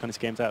to come back on this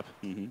game tap.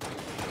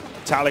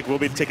 Talik will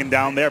be taken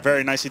down there.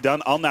 Very nicely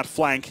done on that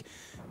flank.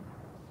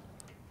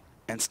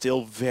 And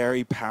still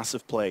very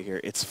passive play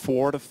here. It's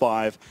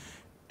 4-5.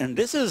 And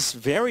this is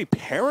very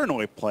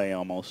paranoid play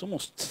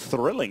almost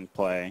thrilling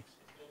play.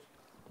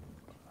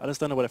 I just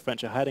don't know where the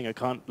French are hiding. I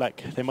can't,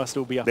 like, they must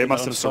all be up. They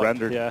must have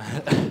surrendered. Yeah.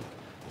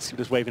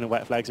 Just waving the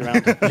white flags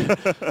around.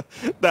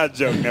 That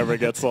joke never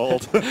gets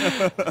old. In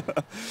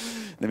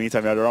the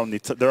meantime, yeah, they're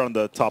on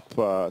the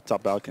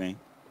top balcony.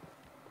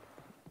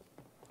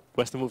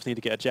 Western Wolves need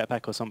to get a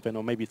jetpack or something,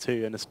 or maybe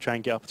two, and just try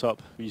and get up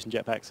top using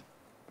jetpacks.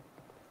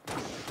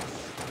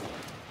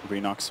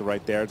 Renox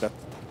right there. That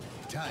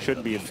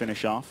should be a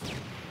finish off.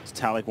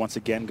 Talik once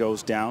again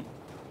goes down.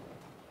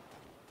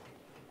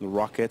 The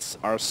Rockets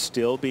are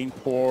still being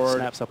poured.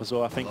 Snaps up as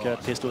well. I think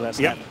Pistol has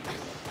snap.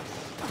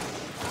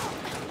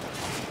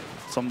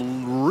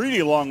 Some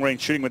really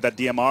long-range shooting with that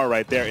DMR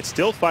right there. It's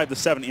still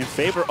 5-7 in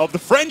favor of the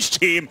French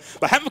team,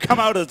 but haven't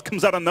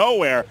comes out of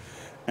nowhere.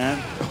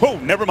 And oh,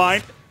 never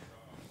mind.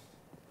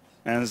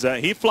 As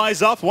he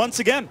flies off once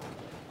again.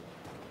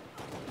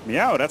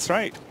 Meow, that's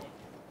right.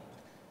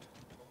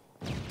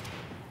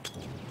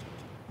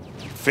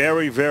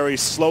 Very, very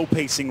slow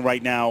pacing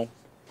right now,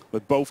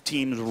 with both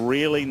teams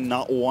really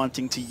not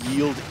wanting to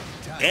yield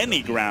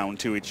any ground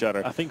to each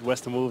other. I think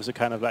Western Wolves are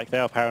kind of like, they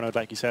are paranoid,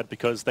 like you said,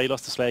 because they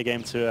lost the Slayer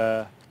game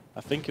to,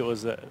 I think it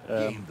was, I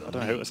don't know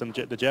who it was,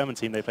 the German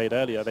team they played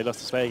earlier. They lost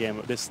the Slayer game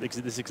at this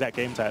exact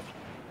game type.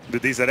 The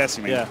DZS,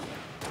 you mean? Yeah.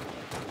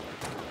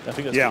 I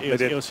think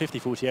it was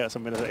 50-48 or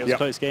something. It was a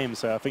close game,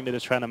 so I think they're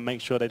just trying to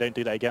make sure they don't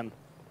do that again.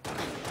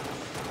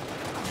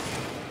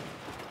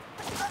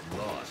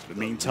 In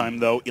the meantime,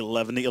 though,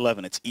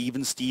 11-11. It's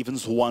even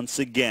Stevens once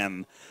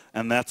again,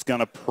 and that's going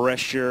to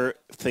pressure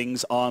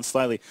things on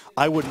slightly.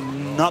 I would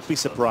not be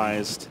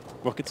surprised.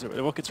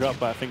 The Rockets are up,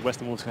 but I think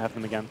Western Wolves can have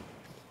them again.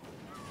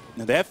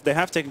 Now, they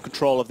have taken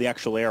control of the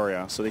actual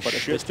area, so they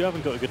They still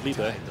haven't got a good lead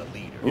there.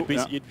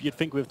 You'd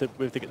think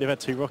they've had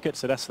 2 rockets,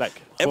 so that's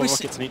like 4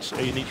 rockets in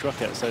each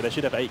rocket, so they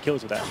should have 8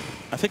 kills with that.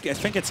 I think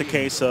it's a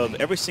case of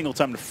every single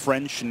time the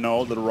French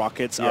know that the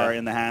Rockets are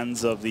in the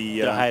hands of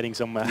the... They're hiding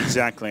somewhere.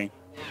 Exactly.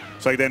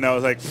 It's like they know,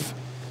 it's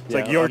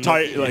like your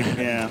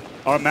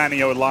our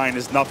Manio line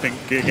is nothing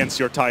against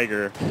your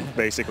Tiger,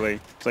 basically.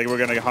 It's like we're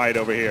gonna hide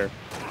over here.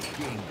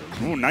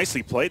 Ooh,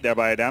 nicely played there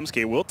by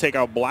Adamski. We'll take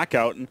out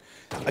Blackout, and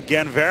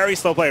again, very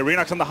slow play.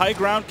 Renox on the high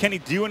ground. Can he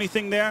do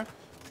anything there?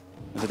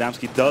 As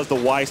Adamski does the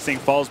wise thing,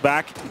 falls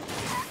back,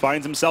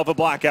 finds himself a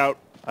Blackout.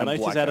 I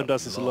notice Adam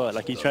does this a lot.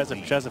 Like he tries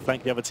to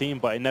flank the other team,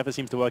 but it never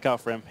seems to work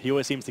out for him. He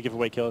always seems to give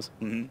away kills.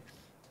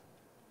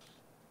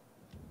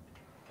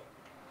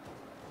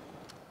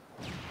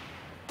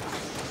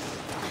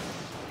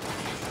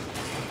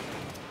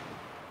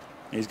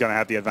 He's going to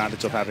have the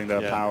advantage of having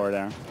the power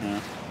there. Yeah.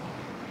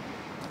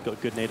 Got a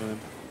good nade on him.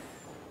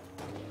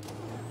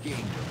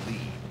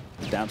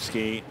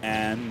 Adamski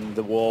and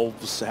the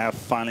Wolves have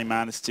finally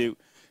managed to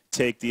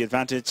take the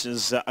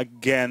advantages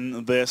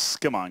again.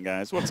 Come on,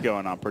 guys. What's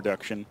going on,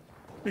 production?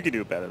 We can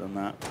do better than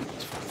that.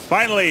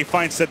 Finally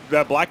finds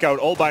that Blackout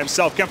all by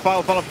himself. Can't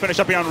follow finish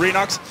up here on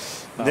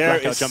Renox.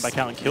 Blackout jumped back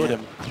out and killed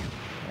him.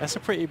 That's a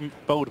pretty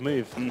bold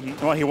move.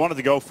 Well, he wanted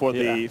to go for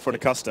the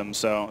custom,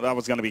 so that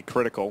was going to be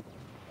critical.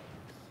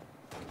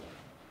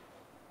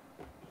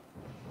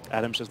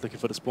 Adam's just looking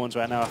for the spawns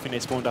right now. I think they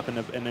spawned up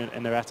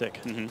in their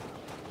attic.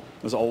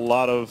 There's a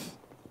lot of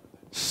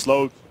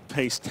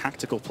slow-paced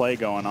tactical play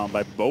going on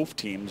by both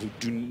teams.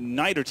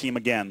 Neither team,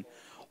 again,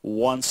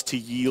 wants to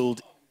yield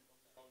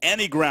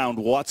any ground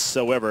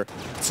whatsoever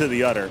to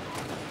the other.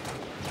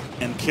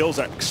 And kills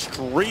are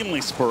extremely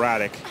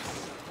sporadic.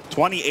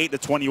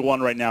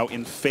 28-21 right now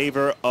in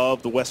favor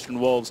of the Western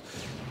Wolves.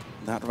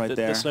 That right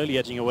there. They're slowly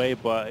edging away,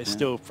 but it's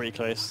still pretty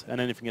close, and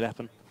anything could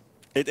happen.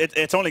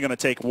 It's only going to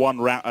take one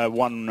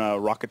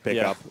rocket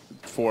pickup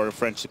for the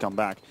French to come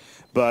back,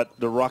 but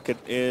the rocket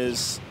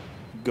is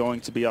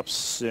going to be up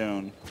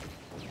soon.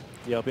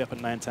 Yeah, it'll be up at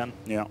 9-10.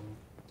 Yeah.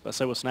 But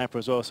so will Sniper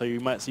as well, so you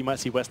might see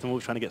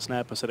westernWolves trying to get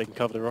Sniper so they can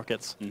cover the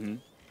rockets. Mm-hmm.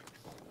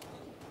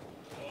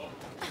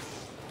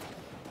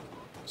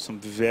 Some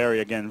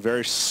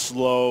very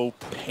slow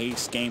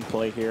pace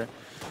gameplay here.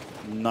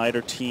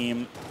 Neither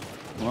team,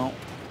 well,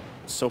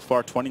 so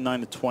far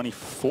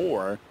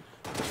 29-24.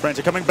 The French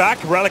are coming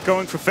back. Relic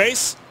going for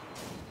face.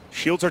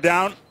 Shields are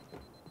down.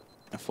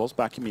 And falls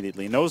back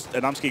immediately. Knows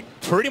Adamski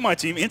pretty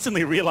much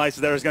instantly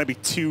realizes there's going to be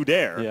two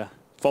there. Yeah.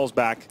 Falls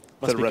back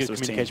Must to the be rest good of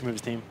his team. communication with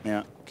his team.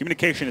 Yeah.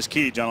 Communication is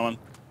key, gentlemen.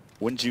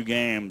 Wins you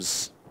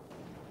games.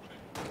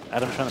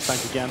 Adam trying to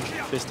flank again.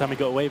 This time he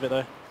got away with it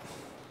though.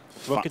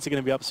 Rockets are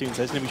going to be up soon,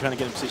 so he's going to be trying to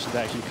get in position to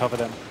actually cover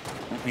them.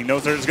 He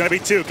knows there's going to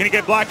be two. Can he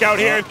get Blackout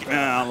here?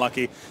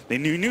 Unlucky. They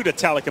knew that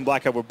Talik and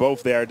Blackout were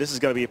both there. This is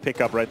going to be a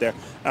pickup right there.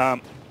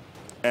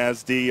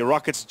 As the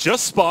Rockets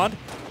just spawned.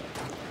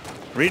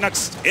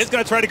 Renox is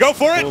going to try to go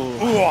for it.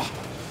 Ooh.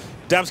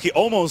 Damsky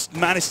almost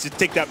managed to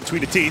take that between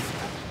the teeth.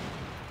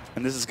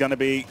 And this is going to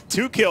be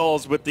 2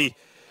 kills with the,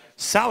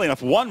 sadly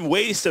enough, 1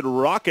 wasted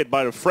rocket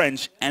by the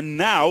French. And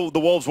now the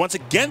Wolves once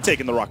again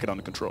taking the rocket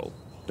under control.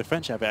 The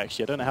French have it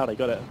actually. I don't know how they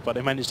got it, but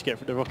they managed to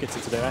get the rockets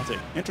into their attic.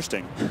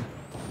 Interesting.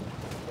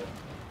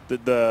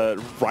 Did the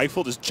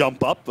rifle just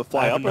jump up,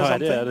 fly up or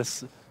something? Idea.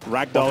 This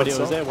Ragdoll video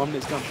was there, 1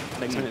 minute's gone.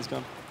 Next minute's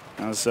gone.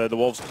 As the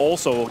Wolves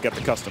also will get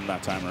the custom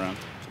that time around.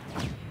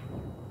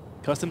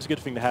 Custom's a good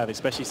thing to have,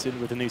 especially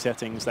soon with the new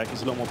settings. Like,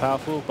 it's a lot more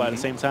powerful, but at the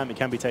same time, it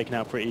can be taken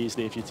out pretty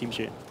easily if you team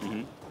shoot.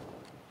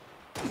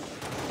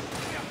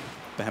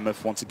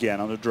 Behemoth once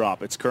again on the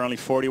drop. It's currently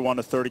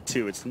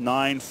 41-32. It's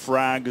 9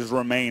 frags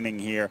remaining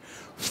here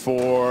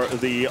for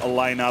the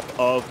lineup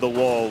of the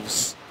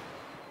Wolves.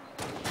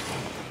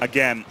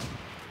 Again,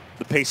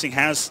 the pacing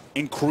has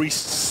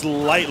increased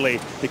slightly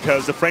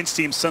because the French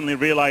team suddenly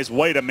realized,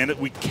 wait a minute,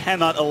 we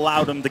cannot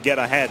allow them to get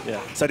ahead. Yeah.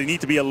 So they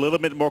need to be a little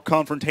bit more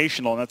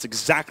confrontational, and that's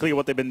exactly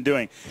what they've been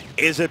doing.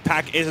 Is it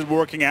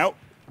working out?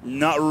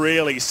 Not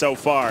really so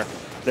far.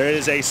 There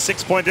is a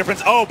 6-point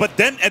difference. Oh, but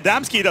then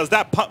Adamski does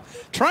that,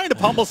 trying to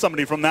pummel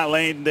somebody from that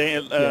range.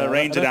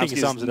 Adamski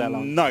is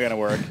not going to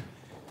work.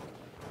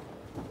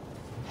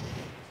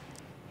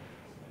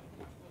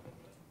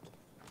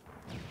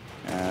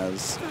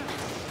 As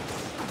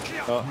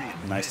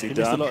nicely he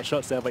done. missed a lot of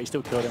shots there, but he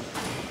still killed him.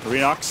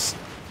 Renox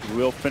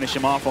will finish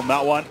him off on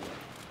that one.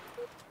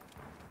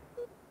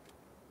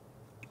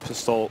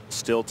 Pistol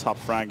still top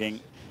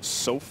fragging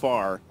so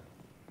far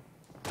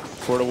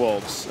for the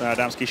Wolves.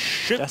 Adamski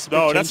should...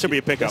 that should be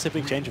a pickup. That's a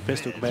big change of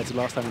Pistol compared to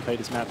last time he played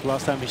this map.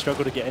 Last time he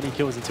struggled to get any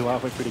kills until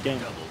halfway through the game.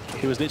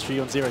 He was literally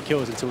on 0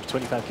 kills until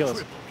 25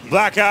 kills.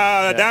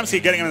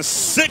 Adamski getting a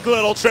sick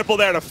little triple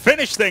there to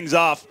finish things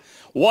off.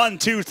 1,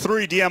 2,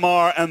 3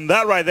 DMR, and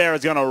that right there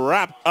is going to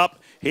wrap up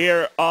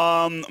here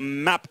on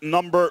map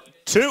number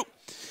 2.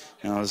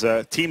 Now, as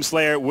Team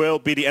Slayer will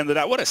be the end of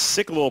that. What a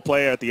sick little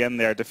player at the end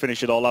there to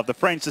finish it all off. The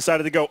French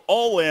decided to go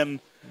all in.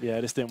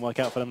 Yeah, this didn't work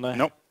out for them though.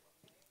 Nope.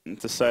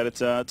 Decided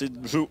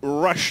to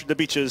rush the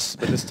beaches,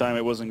 but this time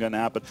it wasn't going to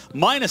happen.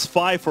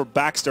 -5 for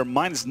Baxter,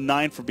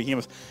 -9 for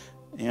Behemoth.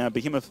 Yeah,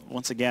 Behemoth,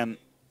 once again,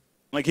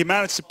 like he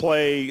managed to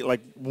play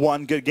like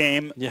 1 good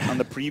game on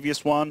the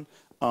previous one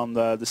on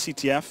the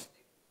CTF.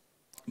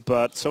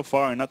 But so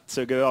far, not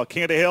so good at all.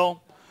 King of the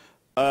Hill,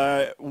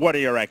 what do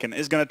you reckon?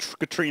 Is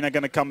Katrina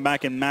going to come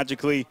back and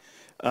magically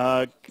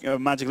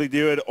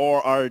do it,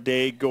 or are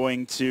they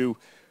going to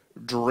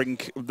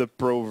drink the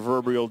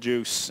proverbial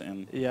juice?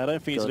 And yeah, I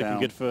don't think it's looking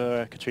good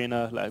for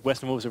Katrina. Like,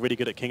 westernWolves are really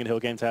good at King of the Hill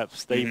game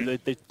taps.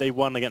 They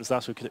won against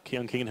us on King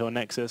of the Hill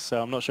Nexus,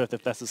 so I'm not sure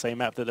if that's the same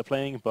map that they're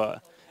playing,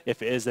 but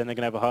if it is, then they're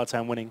going to have a hard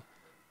time winning.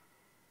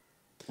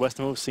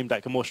 westernWolves seemed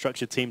like a more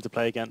structured team to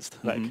play against.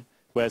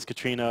 Whereas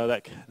Katrina,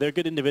 like, they're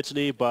good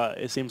individually, but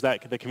it seems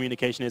like the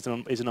communication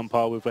isn't on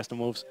par with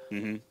westernWolves.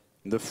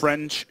 The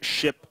French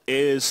ship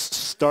is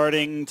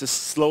starting to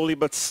slowly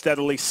but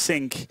steadily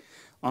sink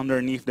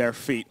underneath their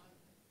feet.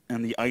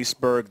 And the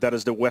iceberg that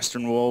is the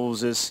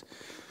westernWolves is,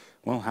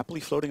 well, happily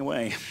floating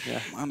away.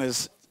 Yeah. That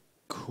is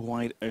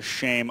quite a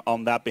shame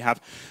on that behalf.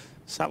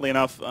 Sadly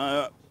enough,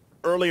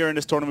 earlier in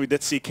this tournament we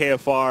did see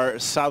KFR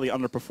sadly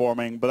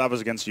underperforming, but that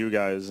was against you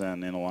guys,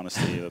 and in all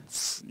honesty,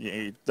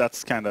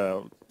 that's kind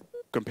of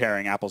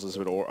comparing apples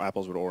with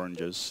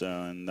oranges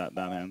in that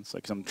ends.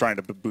 Like, I'm trying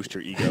to boost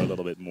your ego a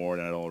little bit more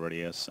than it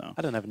already is. So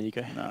I don't have an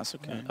ego. no, that's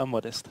okay. I'm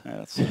modest. Yeah,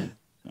 that's,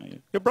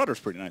 your brother's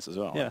pretty nice as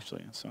well,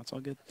 actually, so it's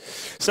all good.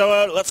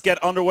 So let's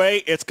get underway.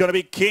 It's going to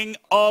be King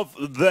of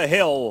the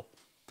Hill.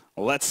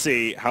 Let's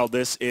see how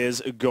this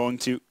is going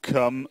to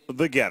come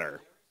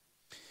together.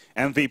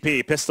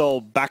 MVP,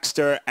 Pistol,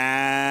 Baxter,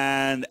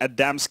 and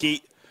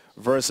Adamski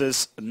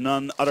versus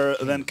none other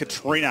than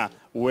Katrina,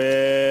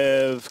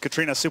 with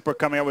Katrina Super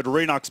coming out with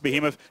Renox,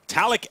 Behemoth,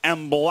 Talik,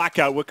 and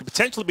Blackout, what could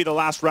potentially be the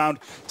last round.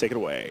 Take it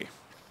away.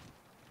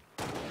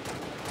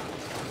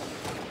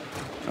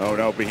 Oh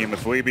no,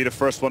 Behemoth, will you be the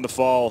first one to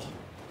fall?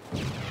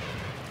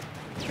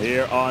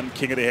 Here on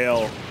King of the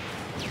Hill.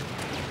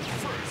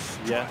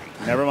 Yeah.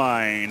 Never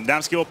mind.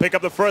 Damski will pick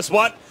up the first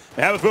one.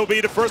 Behemoth will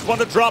be the first one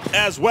to drop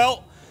as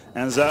well.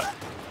 And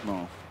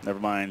oh, never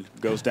mind.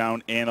 Goes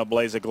down in a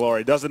blaze of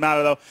glory. Doesn't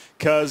matter though,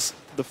 because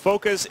the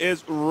focus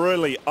is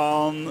really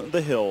on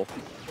the hill.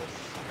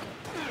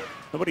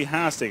 Nobody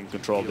has taken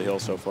control of the hill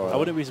so far. I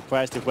wouldn't be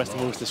surprised if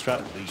westernWolves just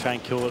try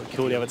and kill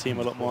the other team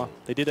a lot more.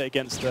 They did it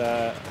against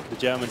the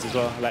Germans as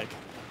well. Like,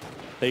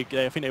 I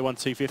think they won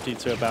 250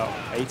 to about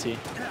 80,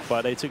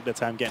 but they took their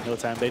time getting hill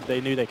time. They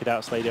knew they could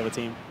outslay the other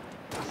team.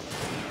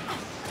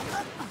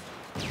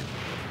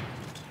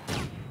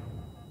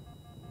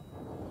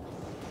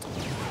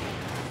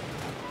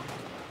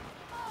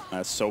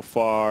 So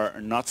far,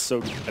 not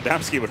so good.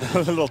 Adamski with a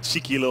little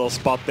cheeky little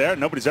spot there.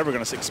 Nobody's ever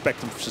going to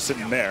expect him just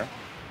sitting there.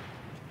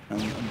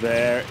 And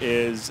there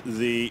is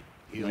the...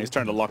 he's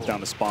trying to lock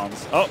down the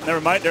spawns. Oh, never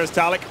mind. There's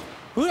Talik.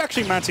 Who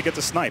actually managed to get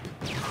the snipe?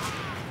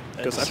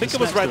 Because I think it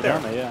was right there.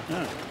 Yeah.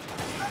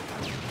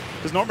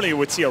 Because normally you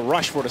would see a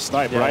rush for the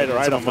snipe, right? Or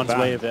right off the bat.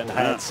 Way of it and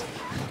heads.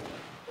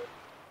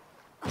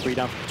 3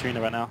 down for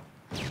Katrina right now.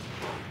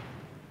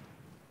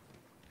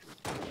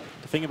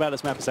 The thing about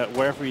this map is that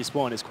wherever you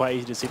spawn, it's quite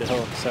easy to see the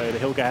hill. So the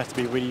hill guy has to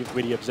be really,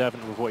 really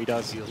observant with what he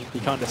does. He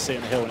can't just sit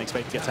on the hill and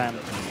expect to get timed.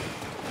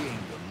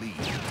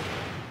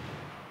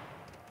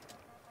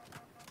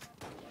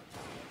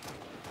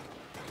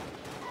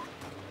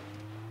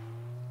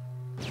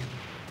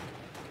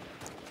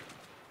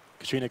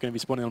 Katrina going to be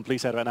spawning on blue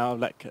side right now.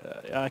 Like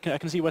I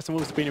can see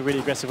westernWolves being really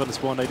aggressive on the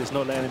spawn. They're just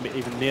not letting him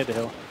even near the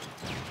hill.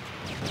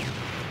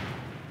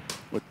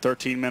 With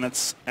 13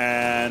 minutes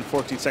and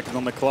 14 seconds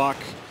on the clock.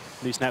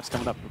 New snaps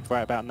coming up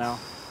right about now.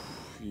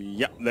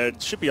 Yep,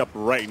 that should be up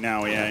right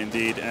now, yeah,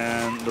 indeed.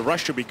 And the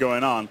rush should be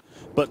going on.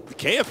 But the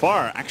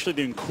KFR actually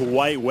doing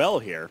quite well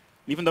here,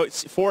 even though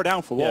it's 4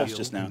 down for Wolves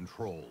just now. And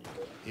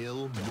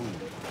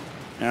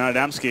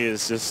Adamski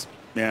is just,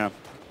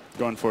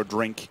 going for a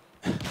drink.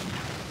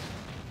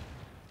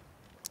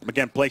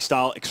 Again, play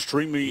style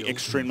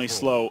extremely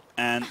slow,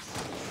 and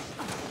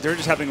they're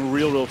just having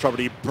real trouble.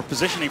 The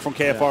positioning from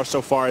KFR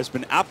so far has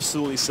been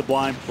absolutely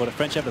sublime. Well, the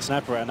French have the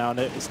sniper right now, and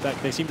it's like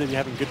they seem to be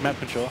having good map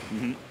control.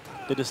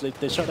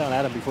 They shut down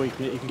Adam before he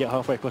can get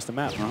halfway across the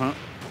map.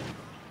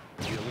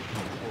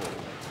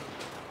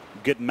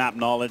 Good map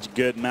knowledge,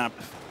 good map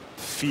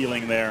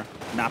feeling there,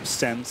 map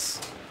sense.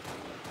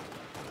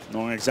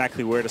 Knowing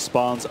exactly where the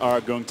spawns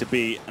are going to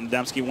be. And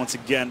Adamski once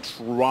again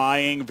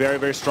trying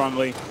very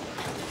strongly.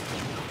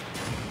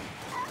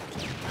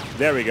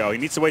 There we go. He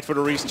needs to wait for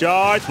the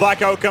recharge.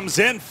 Blackout comes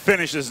in,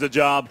 finishes the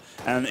job,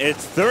 and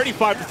it's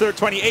 35 to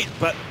 28.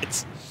 But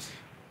it's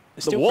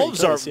the Wolves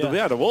close,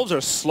 the Wolves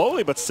are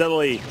slowly but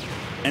steadily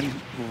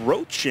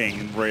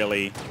encroaching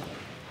really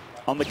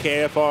on the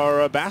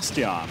KFR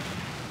Bastion.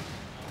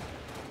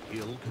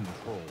 Hill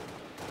control.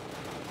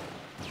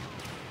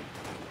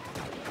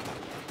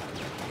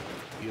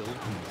 Hill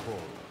control.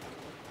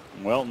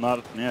 Well,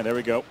 there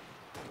we go.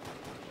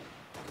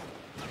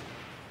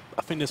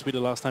 I think this will be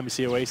the last time we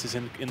see Oasis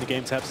in the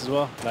game taps as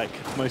well. Like,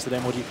 most of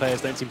them OG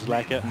players don't seem to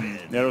like it. Yeah,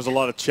 there was a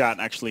lot of chat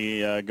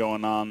actually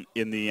going on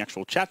in the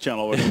actual chat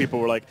channel where people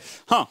were like,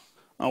 huh,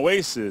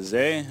 Oasis,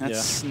 eh?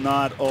 That's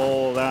not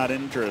all that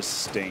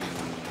interesting.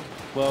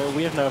 Well,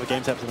 we have no other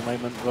game taps at the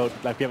moment. Well,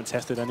 like, we haven't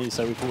tested any,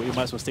 so we thought we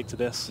might as well stick to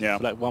this for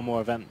like one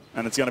more event.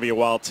 And it's going to be a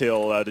while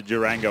till the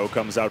Durango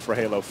comes out for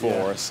Halo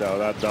 4,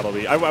 so that'll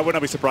be... I would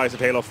not be surprised if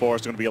Halo 4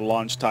 is going to be a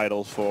launch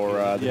title for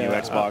the new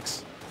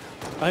Xbox.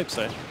 I hope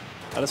so.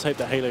 I just hope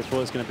that Halo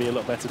 4 is going to be a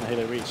lot better than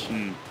Halo Reach.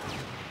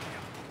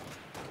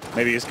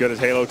 Maybe as good as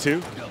Halo 2?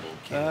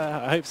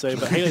 I hope so,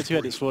 but Halo 2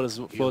 had its flaws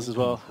as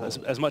well,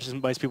 as much as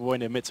most people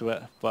won't admit to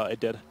it, but it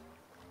did.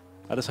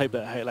 I just hope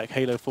that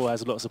Halo 4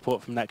 has a lot of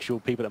support from the actual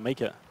people that make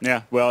it.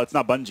 Yeah, well, it's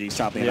not Bungie,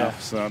 sadly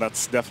enough, so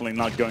that's definitely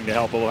not going to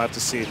help, but we'll have to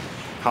see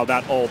how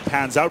that all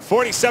pans out.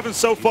 47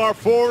 so far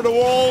for the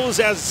Wolves,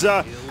 as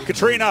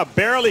Katrina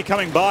barely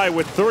coming by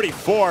with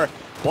 34.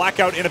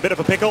 Blackout in a bit of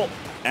a pickle.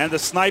 And the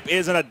snipe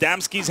is in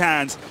Adamski's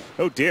hands.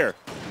 Oh dear.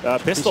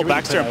 Pistol,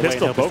 Baxter, and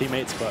Pistol both.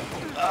 Teammates, but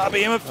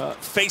Behemoth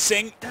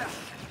facing.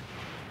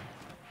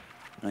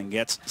 And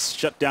gets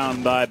shut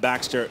down by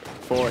Baxter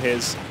for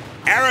his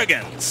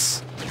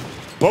arrogance.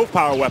 Both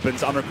power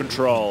weapons under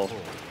control.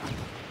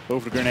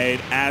 Both the grenade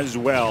as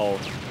well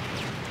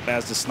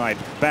as the snipe.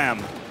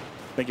 Bam.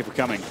 Thank you for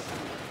coming.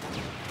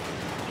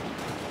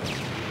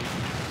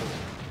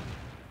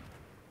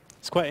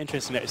 It's quite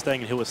interesting that you're staying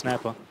in hill with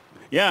sniper.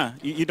 Yeah,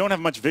 you don't have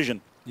much vision.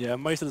 Yeah,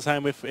 most of the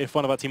time, if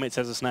one of our teammates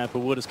has a sniper,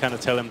 we'll just kind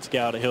of tell him to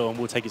get out of the hill and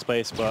we'll take his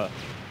place. But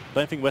I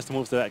don't think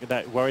westernWolves are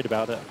that worried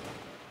about it.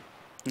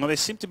 Well, they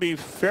seem to be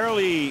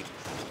fairly...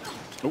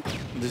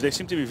 they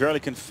seem to be fairly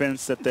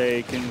convinced that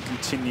they can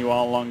continue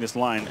all along this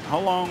line. How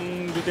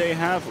long do they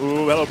have?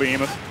 Ooh, hello,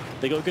 Behemoth.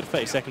 They got a good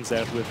 30 seconds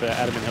there with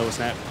Adam and Hill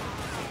snap.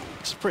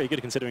 Which is pretty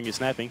good considering you're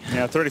snapping.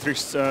 Yeah,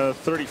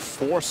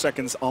 34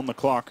 seconds on the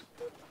clock.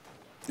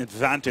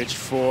 Advantage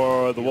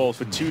for the Wolves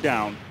with 2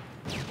 down.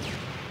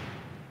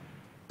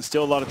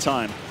 Still a lot of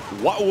time.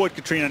 What would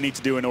Katrina need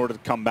to do in order to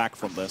come back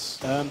from this?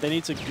 They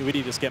need to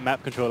really just get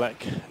map control.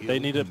 Like, they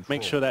need to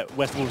make sure that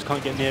westernWolves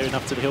can't get near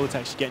enough to the hill to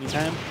actually get any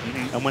time.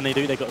 And when they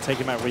do, they've got to take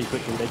him out really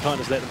quickly. They can't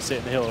just let them sit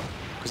in the hill,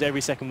 because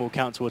every second will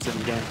count towards it in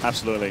the game.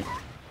 Absolutely.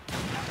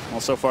 Well,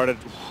 so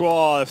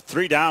far,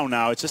 3 down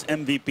now. It's just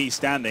MVP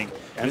standing.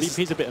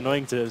 MVP's a bit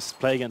annoying to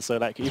play against, so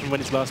like even when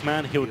it's last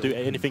man, he'll do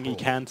anything he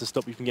can to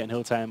stop you from getting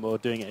hill time or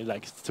doing it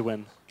like to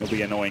win. It'll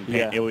be annoying.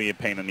 Yeah. It'll be a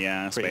pain in the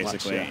ass, Pretty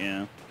basically. much,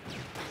 yeah.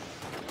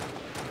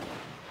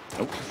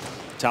 Oh,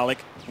 Talik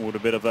with a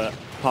bit of a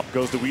pop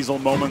goes the weasel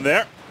moment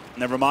there.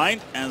 Never mind,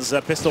 as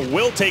Pistol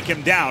will take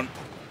him down.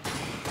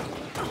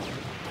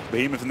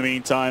 Behemoth in the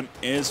meantime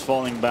is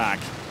falling back,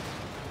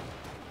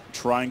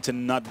 trying to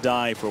not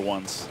die for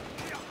once.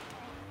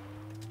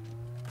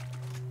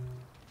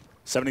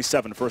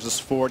 77 versus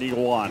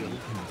 41.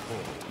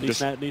 New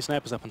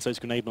snipers up, and so is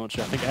grenade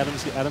launcher. I think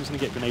Adam's going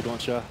to get grenade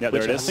launcher. Yeah,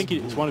 there it is. I think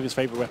it's one of his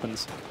favorite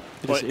weapons.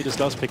 He just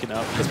loves picking it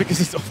up. That's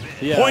because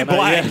it's yeah, point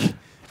blank.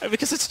 Yeah.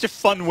 Because it's such a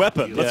fun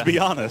weapon, let's be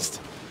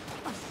honest.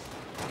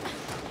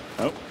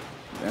 Oh,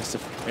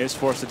 is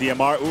forced to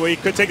DMR. Ooh, he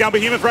could take down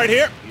Behemoth right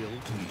here.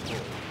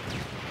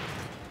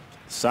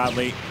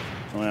 Sadly,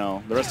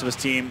 well, the rest of his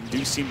team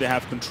do seem to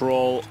have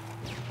control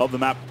of the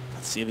map.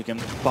 Let's see if he can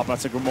pop out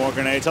some more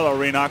grenades. Hello,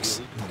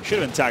 Renox. Should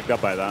have been tagged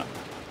up by that.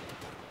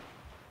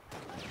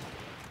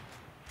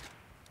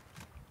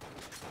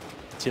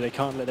 See, they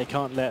can't let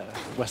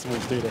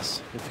westernWolves do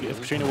this.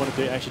 If Katrina want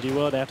to actually do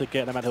well, they have to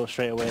get them at hill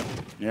straight away.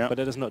 Yeah. But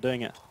they're just not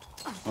doing it.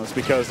 Well, it's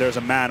because there's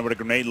a man with a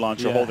grenade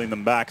launcher holding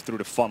them back through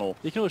the funnel.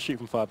 You can always shoot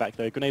from far back,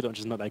 though. Grenade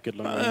launcher's not that good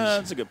long range.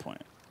 That's a good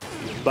point.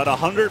 But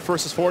 100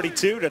 versus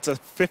 42, that's a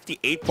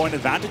 58-point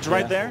advantage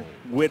right there,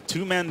 with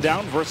 2 men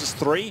down versus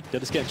 3. They're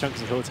just getting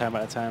chunks of hill time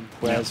at a time,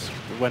 whereas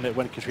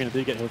when Katrina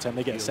do get hill time,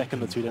 they get a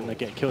second or two, then they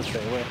get killed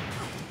straight away.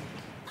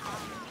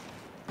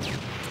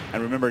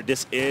 And remember,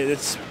 this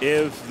is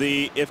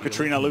if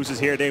Katrina loses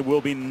here, they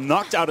will be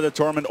knocked out of the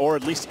tournament, or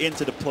at least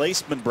into the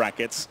placement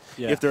brackets.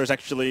 If they're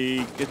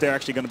actually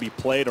going to be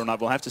played or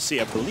not, we'll have to see.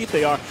 I believe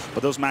they are,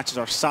 but those matches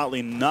are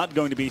sadly not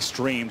going to be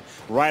streamed.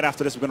 Right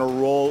after this, we're going to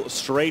roll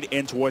straight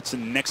in towards the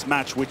next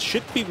match, which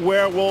should be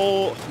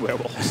werewolves.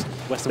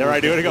 There I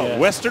do it again.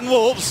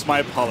 westernWolves. My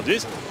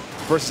apologies.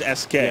 Versus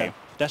SK. Yeah.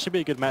 That should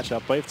be a good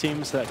matchup. Both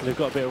teams, they've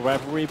got a bit of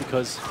rivalry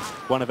because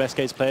one of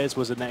SK's players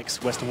was the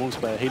next westernWolves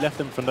player. He left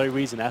them for no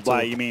reason at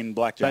all. You mean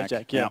Blackjack?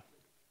 Blackjack, yeah.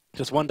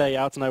 Just one day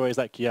out of nowhere, he's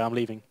like, yeah, I'm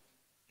leaving.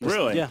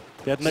 Really? Yeah.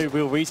 He had no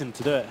real reason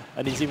to do it.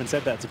 And he's even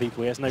said that to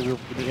people. He had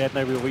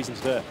no real reason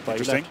to do it. But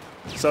interesting.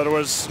 So there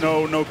was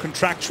no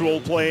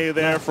contractual play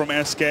there from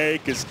SK,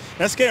 because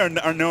SK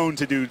are known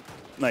to do,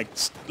 like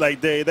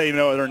they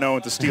know they're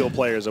known to steal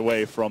players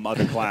away from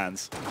other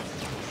clans.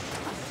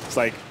 It's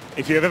like,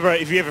 if you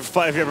ever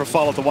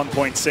followed the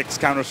 1.6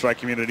 Counter-Strike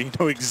community, you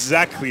know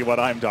exactly what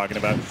I'm talking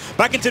about.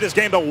 Back into this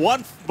game, the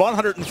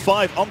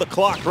 105 on the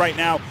clock right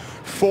now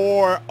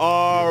for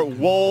our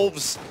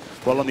Wolves.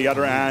 Well, on the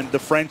other hand, the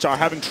French are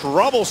having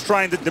troubles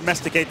trying to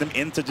domesticate them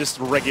into just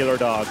regular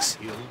dogs.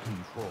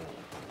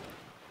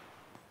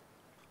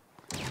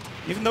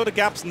 Even though the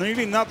gap's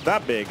maybe not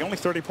that big, only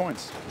 30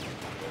 points.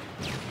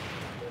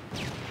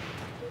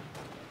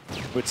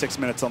 With 6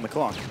 minutes on the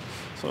clock.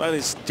 So that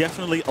is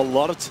definitely a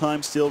lot of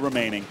time still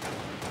remaining.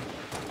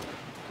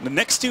 The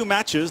next 2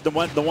 matches, the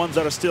ones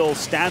that are still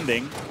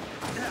standing,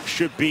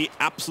 should be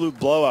absolute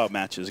blowout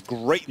matches,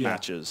 great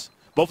matches.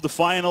 Both the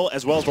final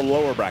as well as the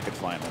lower bracket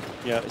final.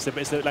 Yeah, it's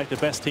like the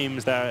best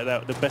teams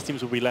the best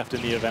teams will be left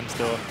in the event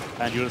still,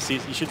 and you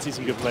should see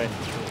some good play.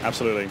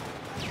 Absolutely,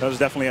 that was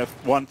definitely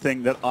one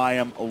thing that I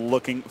am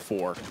looking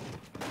for.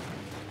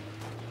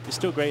 It's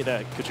still great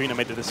that Katrina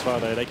made it this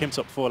far, though. They came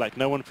top 4. Like,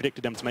 no one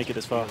predicted them to make it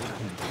this far.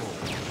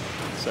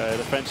 So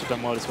the French have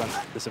done well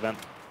this event.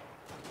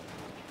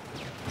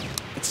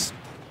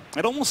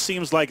 It almost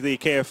seems like the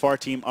KFR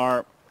team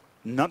are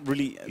not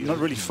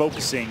really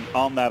focusing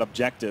on that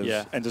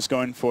objective and just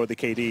going for the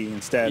KD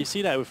instead. You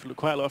see that with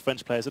quite a lot of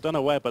French players. I don't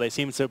know where, but they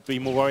seem to be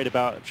more worried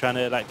about trying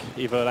to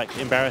either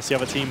embarrass the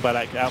other team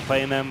by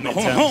outplaying them.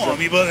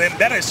 We will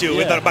embarrass you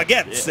with our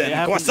baguettes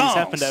and croissants. It's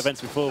happened at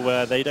events before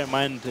where they don't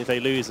mind if they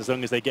lose as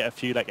long as they get a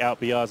few out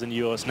BRs in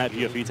you or snap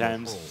you a few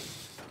times.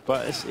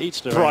 But it's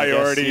each their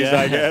priorities,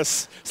 I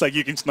guess. It's like,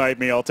 you can snipe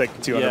me, I'll take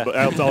the 200.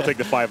 I'll take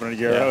the 500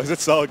 euros.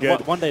 It's all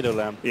good. One day they'll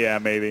learn. Yeah,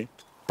 maybe.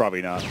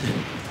 Probably not.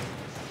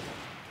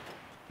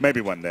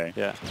 Maybe one day.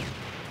 Yeah.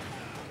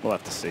 We'll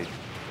have to see.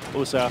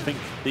 Also, I think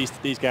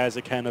these guys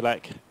are kind of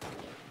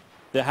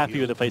they're happy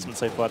with the placement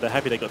so far. They're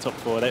happy they got top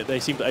 4. They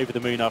seemed over the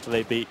moon after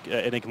they beat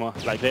Enigma.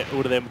 Like, all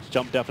of them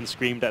jumped up and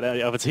screamed at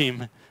the other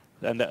team.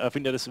 And I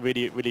think they're just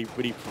really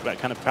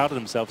kind of proud of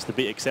themselves to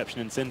beat Exception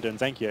and Cinder and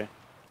Zankyo.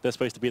 They're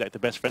supposed to be the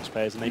best French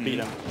players, and they beat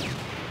them.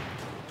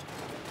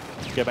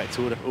 Go back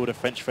to all the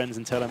French friends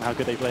and tell them how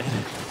good they played.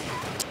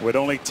 With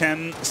only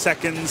 10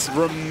 seconds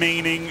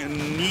remaining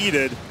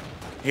needed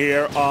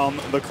here on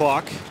the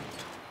clock.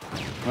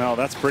 Well,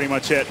 that's pretty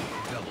much it.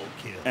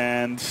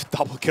 And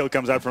double kill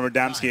comes out from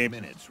Adamski.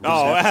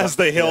 Oh, as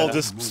the hill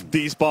just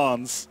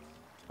despawns.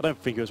 I don't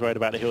think he was worried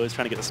about the heal. He was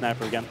trying to get the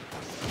sniper again.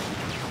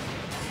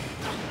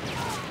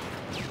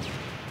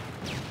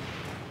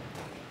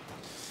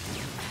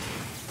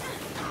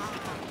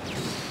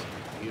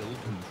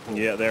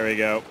 Yeah, there we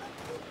go.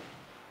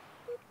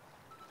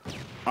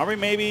 Are we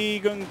maybe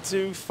going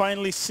to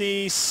finally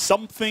see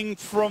something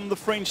from the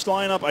French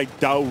lineup? I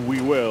doubt we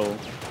will.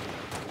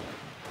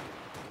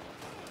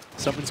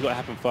 Something's got to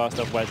happen fast,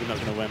 otherwise they're not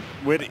going to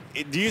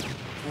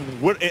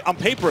win. On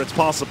paper, it's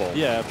possible.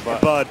 Yeah,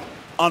 but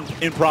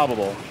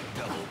improbable.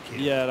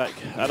 Yeah, like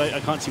I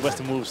can't see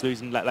westernWolves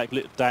losing,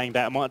 dying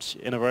that much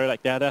in a row.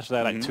 Like they had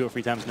actually like 2 or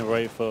 3 times in a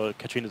row for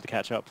Katrina to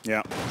catch up.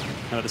 Yeah.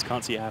 And I just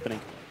can't see it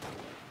happening.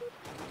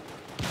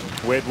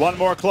 With 1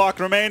 more clock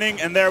remaining,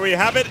 and there we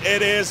have it.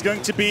 It is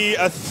going to be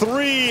a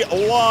 3-1,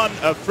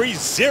 a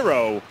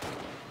 3-0.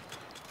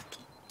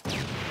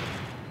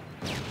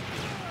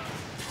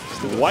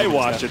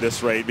 Whitewash at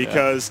this rate,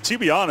 because to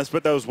be honest,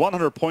 with those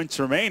 100 points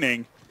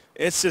remaining,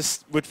 it's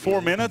just, with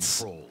 4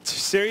 minutes,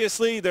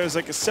 seriously, there's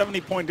like a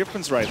 70-point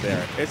difference right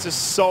there. It's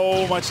just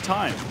so much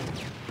time.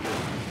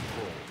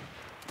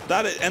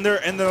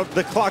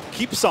 The clock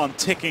keeps on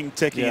ticking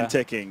and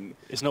ticking.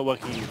 It's not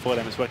working for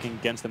them, it's working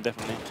against them,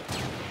 definitely.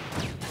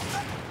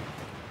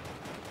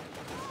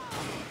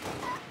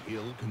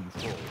 Heal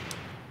control.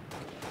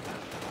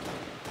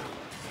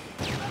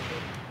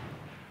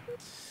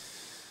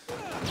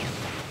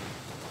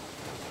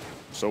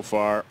 So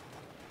far.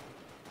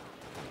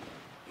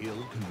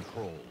 Heal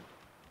control.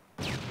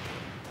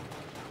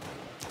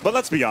 But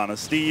let's be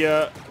honest,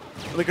 the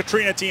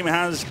Katrina team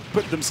has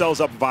put themselves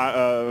up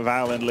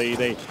violently.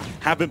 They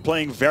have been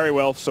playing very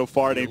well so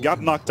far. They got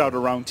knocked out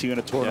of round 2 in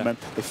a tournament.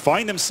 Yeah. They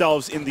find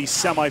themselves in the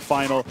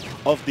semi-final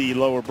of the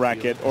lower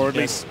bracket, or at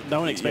least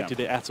no one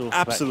expected it at all.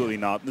 Absolutely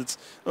not. Let's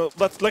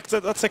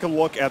take a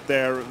look at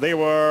they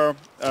were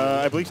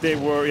I believe they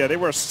were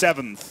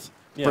 7th.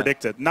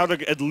 Predicted. Now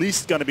they're at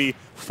least going to be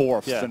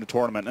 4th in the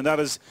tournament, and that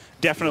is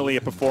definitely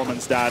a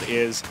performance that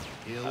is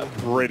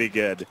pretty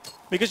good.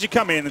 Because you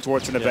come in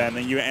towards an event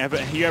and you have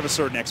a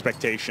certain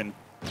expectation.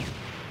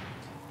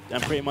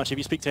 And pretty much, if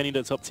you speak to any of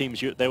the top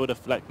teams, they would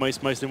have, like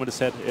most of them would have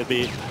said it'd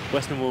be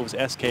westernWolves,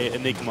 SK,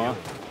 Enigma,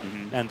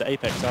 and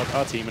Apex,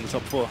 our team in the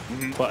top 4.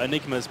 But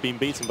Enigma's been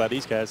beaten by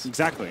these guys.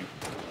 Exactly.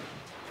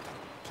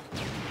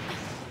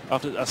 I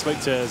spoke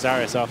to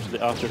Zarius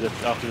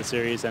after the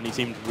series, and he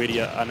seemed really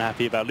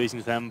unhappy about losing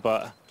to them.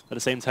 But at the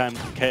same time,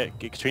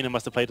 Katrina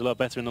must have played a lot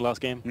better in the last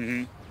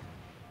game.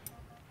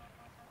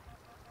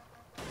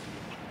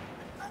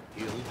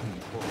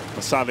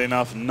 But sadly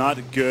enough, not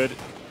good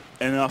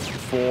enough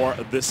for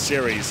this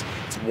series.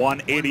 It's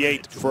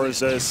 188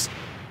 versus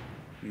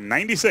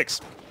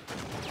 96,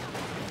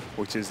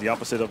 which is the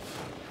opposite of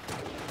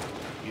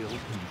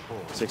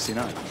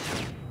 69.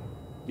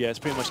 Yeah, it's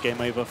pretty much game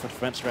over for the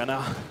French right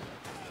now.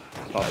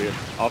 Obvious.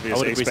 I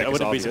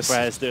wouldn't be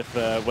surprised if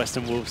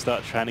westernWolves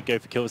start trying to go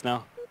for kills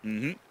now.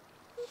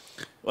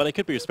 Well, they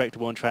could be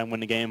respectable and try and win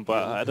the game,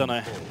 but I don't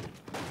know.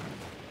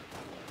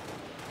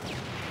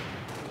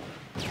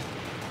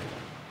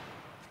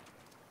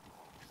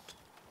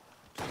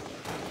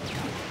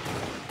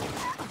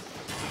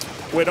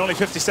 With only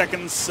 50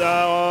 seconds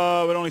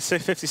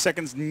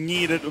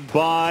needed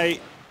by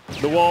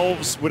the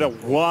Wolves, with a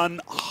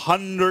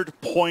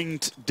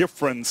 100-point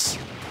difference.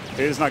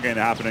 It is not going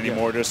to happen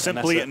anymore. There's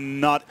simply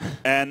not,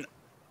 and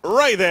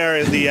right there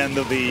is the end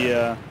of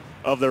the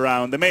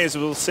round. They may as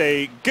well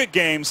say, "Good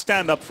game."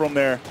 Stand up from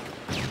their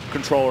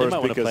controllers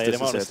because this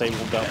is it. Stay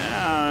warmed up.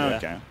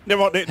 Okay.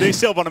 They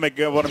still want to make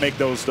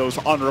those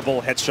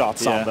honorable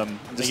headshots on them.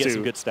 Just to get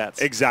some good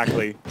stats.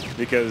 Exactly,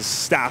 because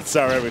stats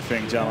are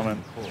everything,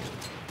 gentlemen.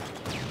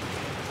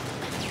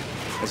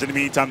 As in the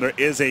meantime, there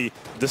is a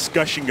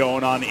discussion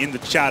going on in the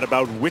chat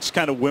about which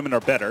kind of women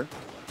are better.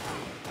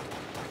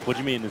 What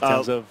do you mean in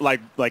terms of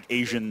like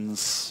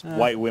Asians,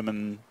 white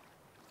women,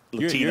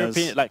 Latinas?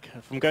 European, like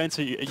from going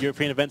to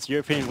European events,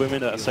 European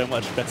women are so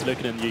much better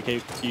looking than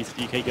UK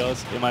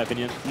girls, in my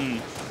opinion.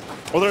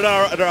 Well, there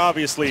are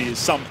obviously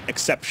some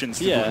exceptions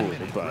to the rule,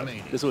 but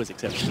there's always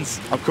exceptions.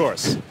 Of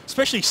course,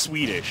 especially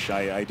Swedish,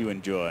 I do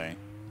enjoy.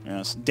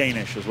 Yes,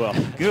 Danish as well.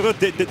 You know,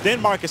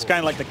 Denmark is kind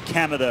of like the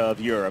Canada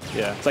of Europe.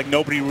 Yeah, it's like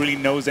nobody really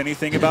knows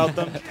anything about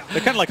them. They're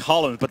kind of like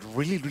Holland, but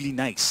really, really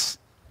nice.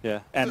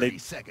 Yeah, and they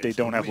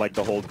don't have like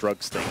the whole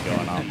drugs thing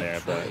going on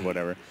there, but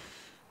whatever.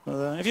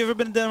 Have you ever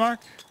been to Denmark?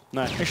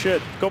 No. You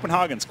should.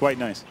 Copenhagen's quite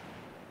nice.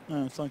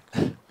 It's like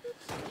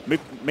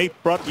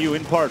brought to you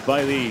in part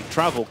by the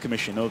Travel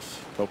Commission of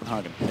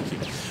Copenhagen. Thank you.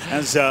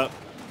 As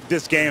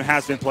this game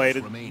has been played,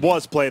 it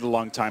was played a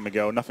long time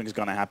ago. Nothing's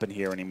going to happen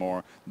here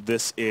anymore.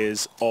 This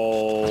is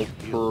all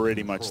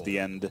pretty much the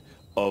end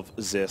of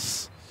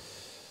this.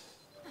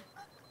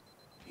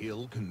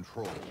 Heal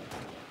control.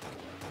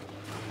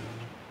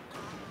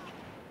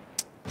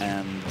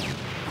 And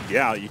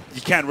yeah, you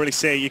can't really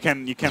say you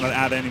cannot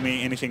add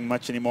anything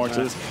much anymore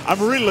to this. I'm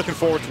really looking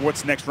forward to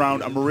what's next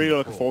round. I'm really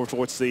looking forward to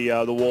what's the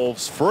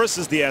Wolves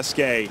versus the SK.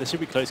 There should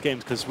be close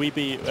games because we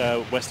beat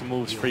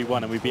westernWolves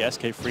 3-1 and we beat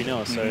SK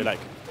 3-0. So like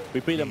We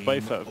beat them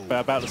both at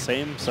about the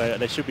same, so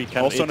they should be kind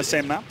of... Also on the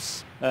same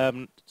maps?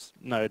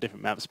 No,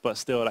 different maps, but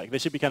still, like, they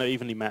should be kind of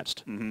evenly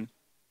matched. Mm-hmm.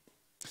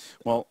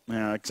 Well,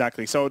 yeah,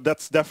 exactly. So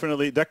that's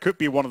definitely, that could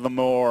be one of the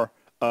more,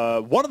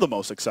 one of the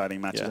most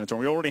exciting matches in the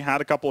tournament. We already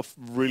had a couple of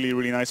really,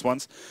 really nice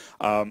ones.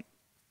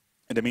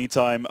 In the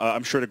meantime,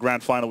 I'm sure the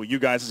grand final with you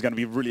guys is going to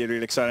be really,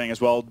 really exciting as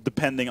well,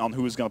 depending on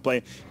who's going to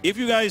play. If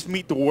you guys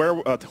meet the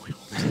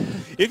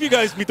if you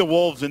guys meet the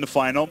Wolves in the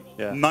final,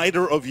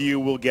 neither of you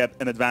will get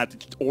an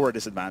advantage or a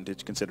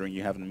disadvantage, considering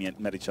you haven't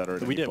met each other.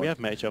 We have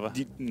met each other.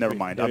 Never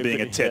mind, I'm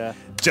being a tit.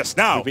 Just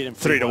now,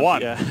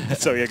 3-1.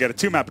 So you get a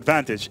 2-map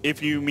advantage.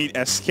 If you meet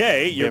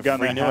SK, you're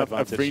going to have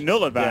a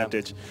 3-0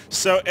 advantage.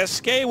 So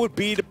SK would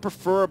be the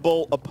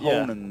preferable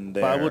opponent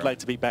there. But I would like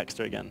to beat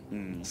Baxter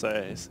again. So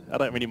I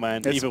don't really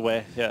mind either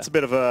way. Yeah. It's a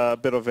bit of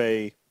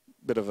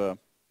a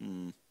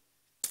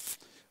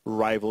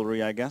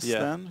rivalry, I guess.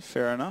 Then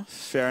fair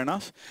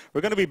enough.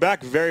 We're going to be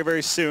back very,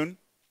 very soon,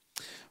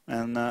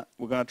 and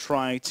we're going to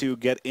try to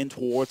get in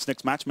towards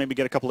next match. Maybe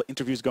get a couple of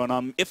interviews going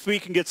on. If we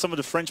can get some of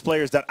the French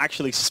players that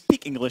actually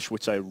speak English,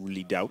 which I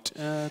really doubt.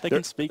 They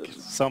can speak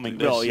some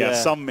English. Well,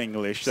 some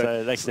English.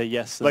 So they say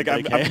yes. Like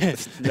I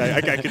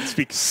can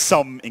speak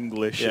some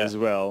English as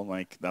well,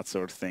 like that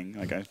sort of thing.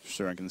 Like I'm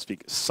sure I can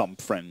speak some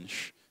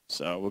French.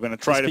 So we're going to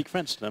try to speak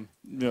French to them.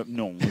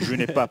 Non, je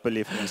n'ai pas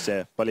parlé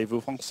français. Parlez-vous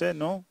français?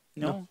 No.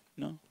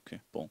 Okay,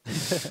 bon.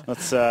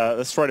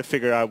 Let's try to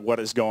figure out what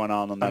is going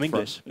on that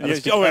English. front.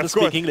 Of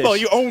course. English. Well,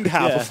 you owned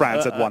half of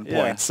France at one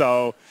point,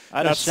 so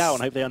I just shout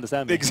and hope they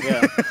understand me.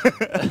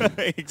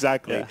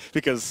 Exactly,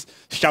 because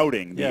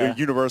shouting, the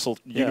universal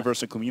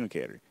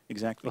communicator.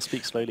 Exactly. I'll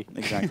speak slowly.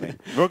 Exactly.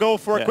 We'll go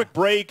for a quick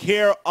break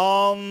here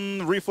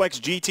on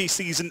ReflexGT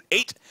Season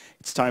 8.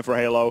 It's time for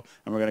Halo,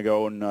 and we're going to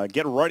go and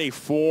get ready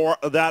for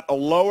that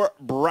lower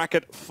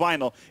bracket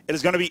final. It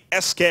is going to be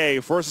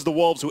SK versus the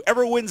Wolves.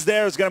 Whoever wins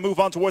there is going to move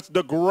on towards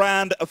the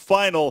grand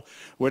final,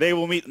 where they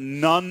will meet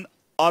none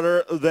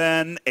other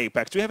than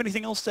Apex. Do you have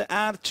anything else to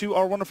add to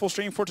our wonderful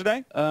stream for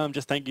today?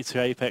 Just thank you to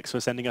Apex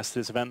for sending us to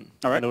this event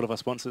and all of our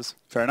sponsors.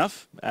 Fair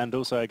enough. And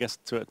also, I guess,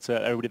 to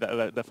everybody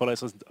that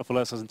follows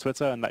us on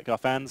Twitter and like our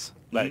fans.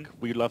 Like,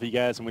 we love you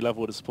guys and we love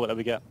all the support that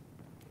we get.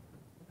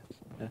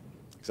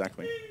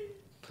 Exactly.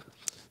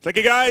 Thank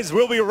you, guys.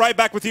 We'll be right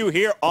back with you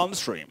here on the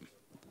stream.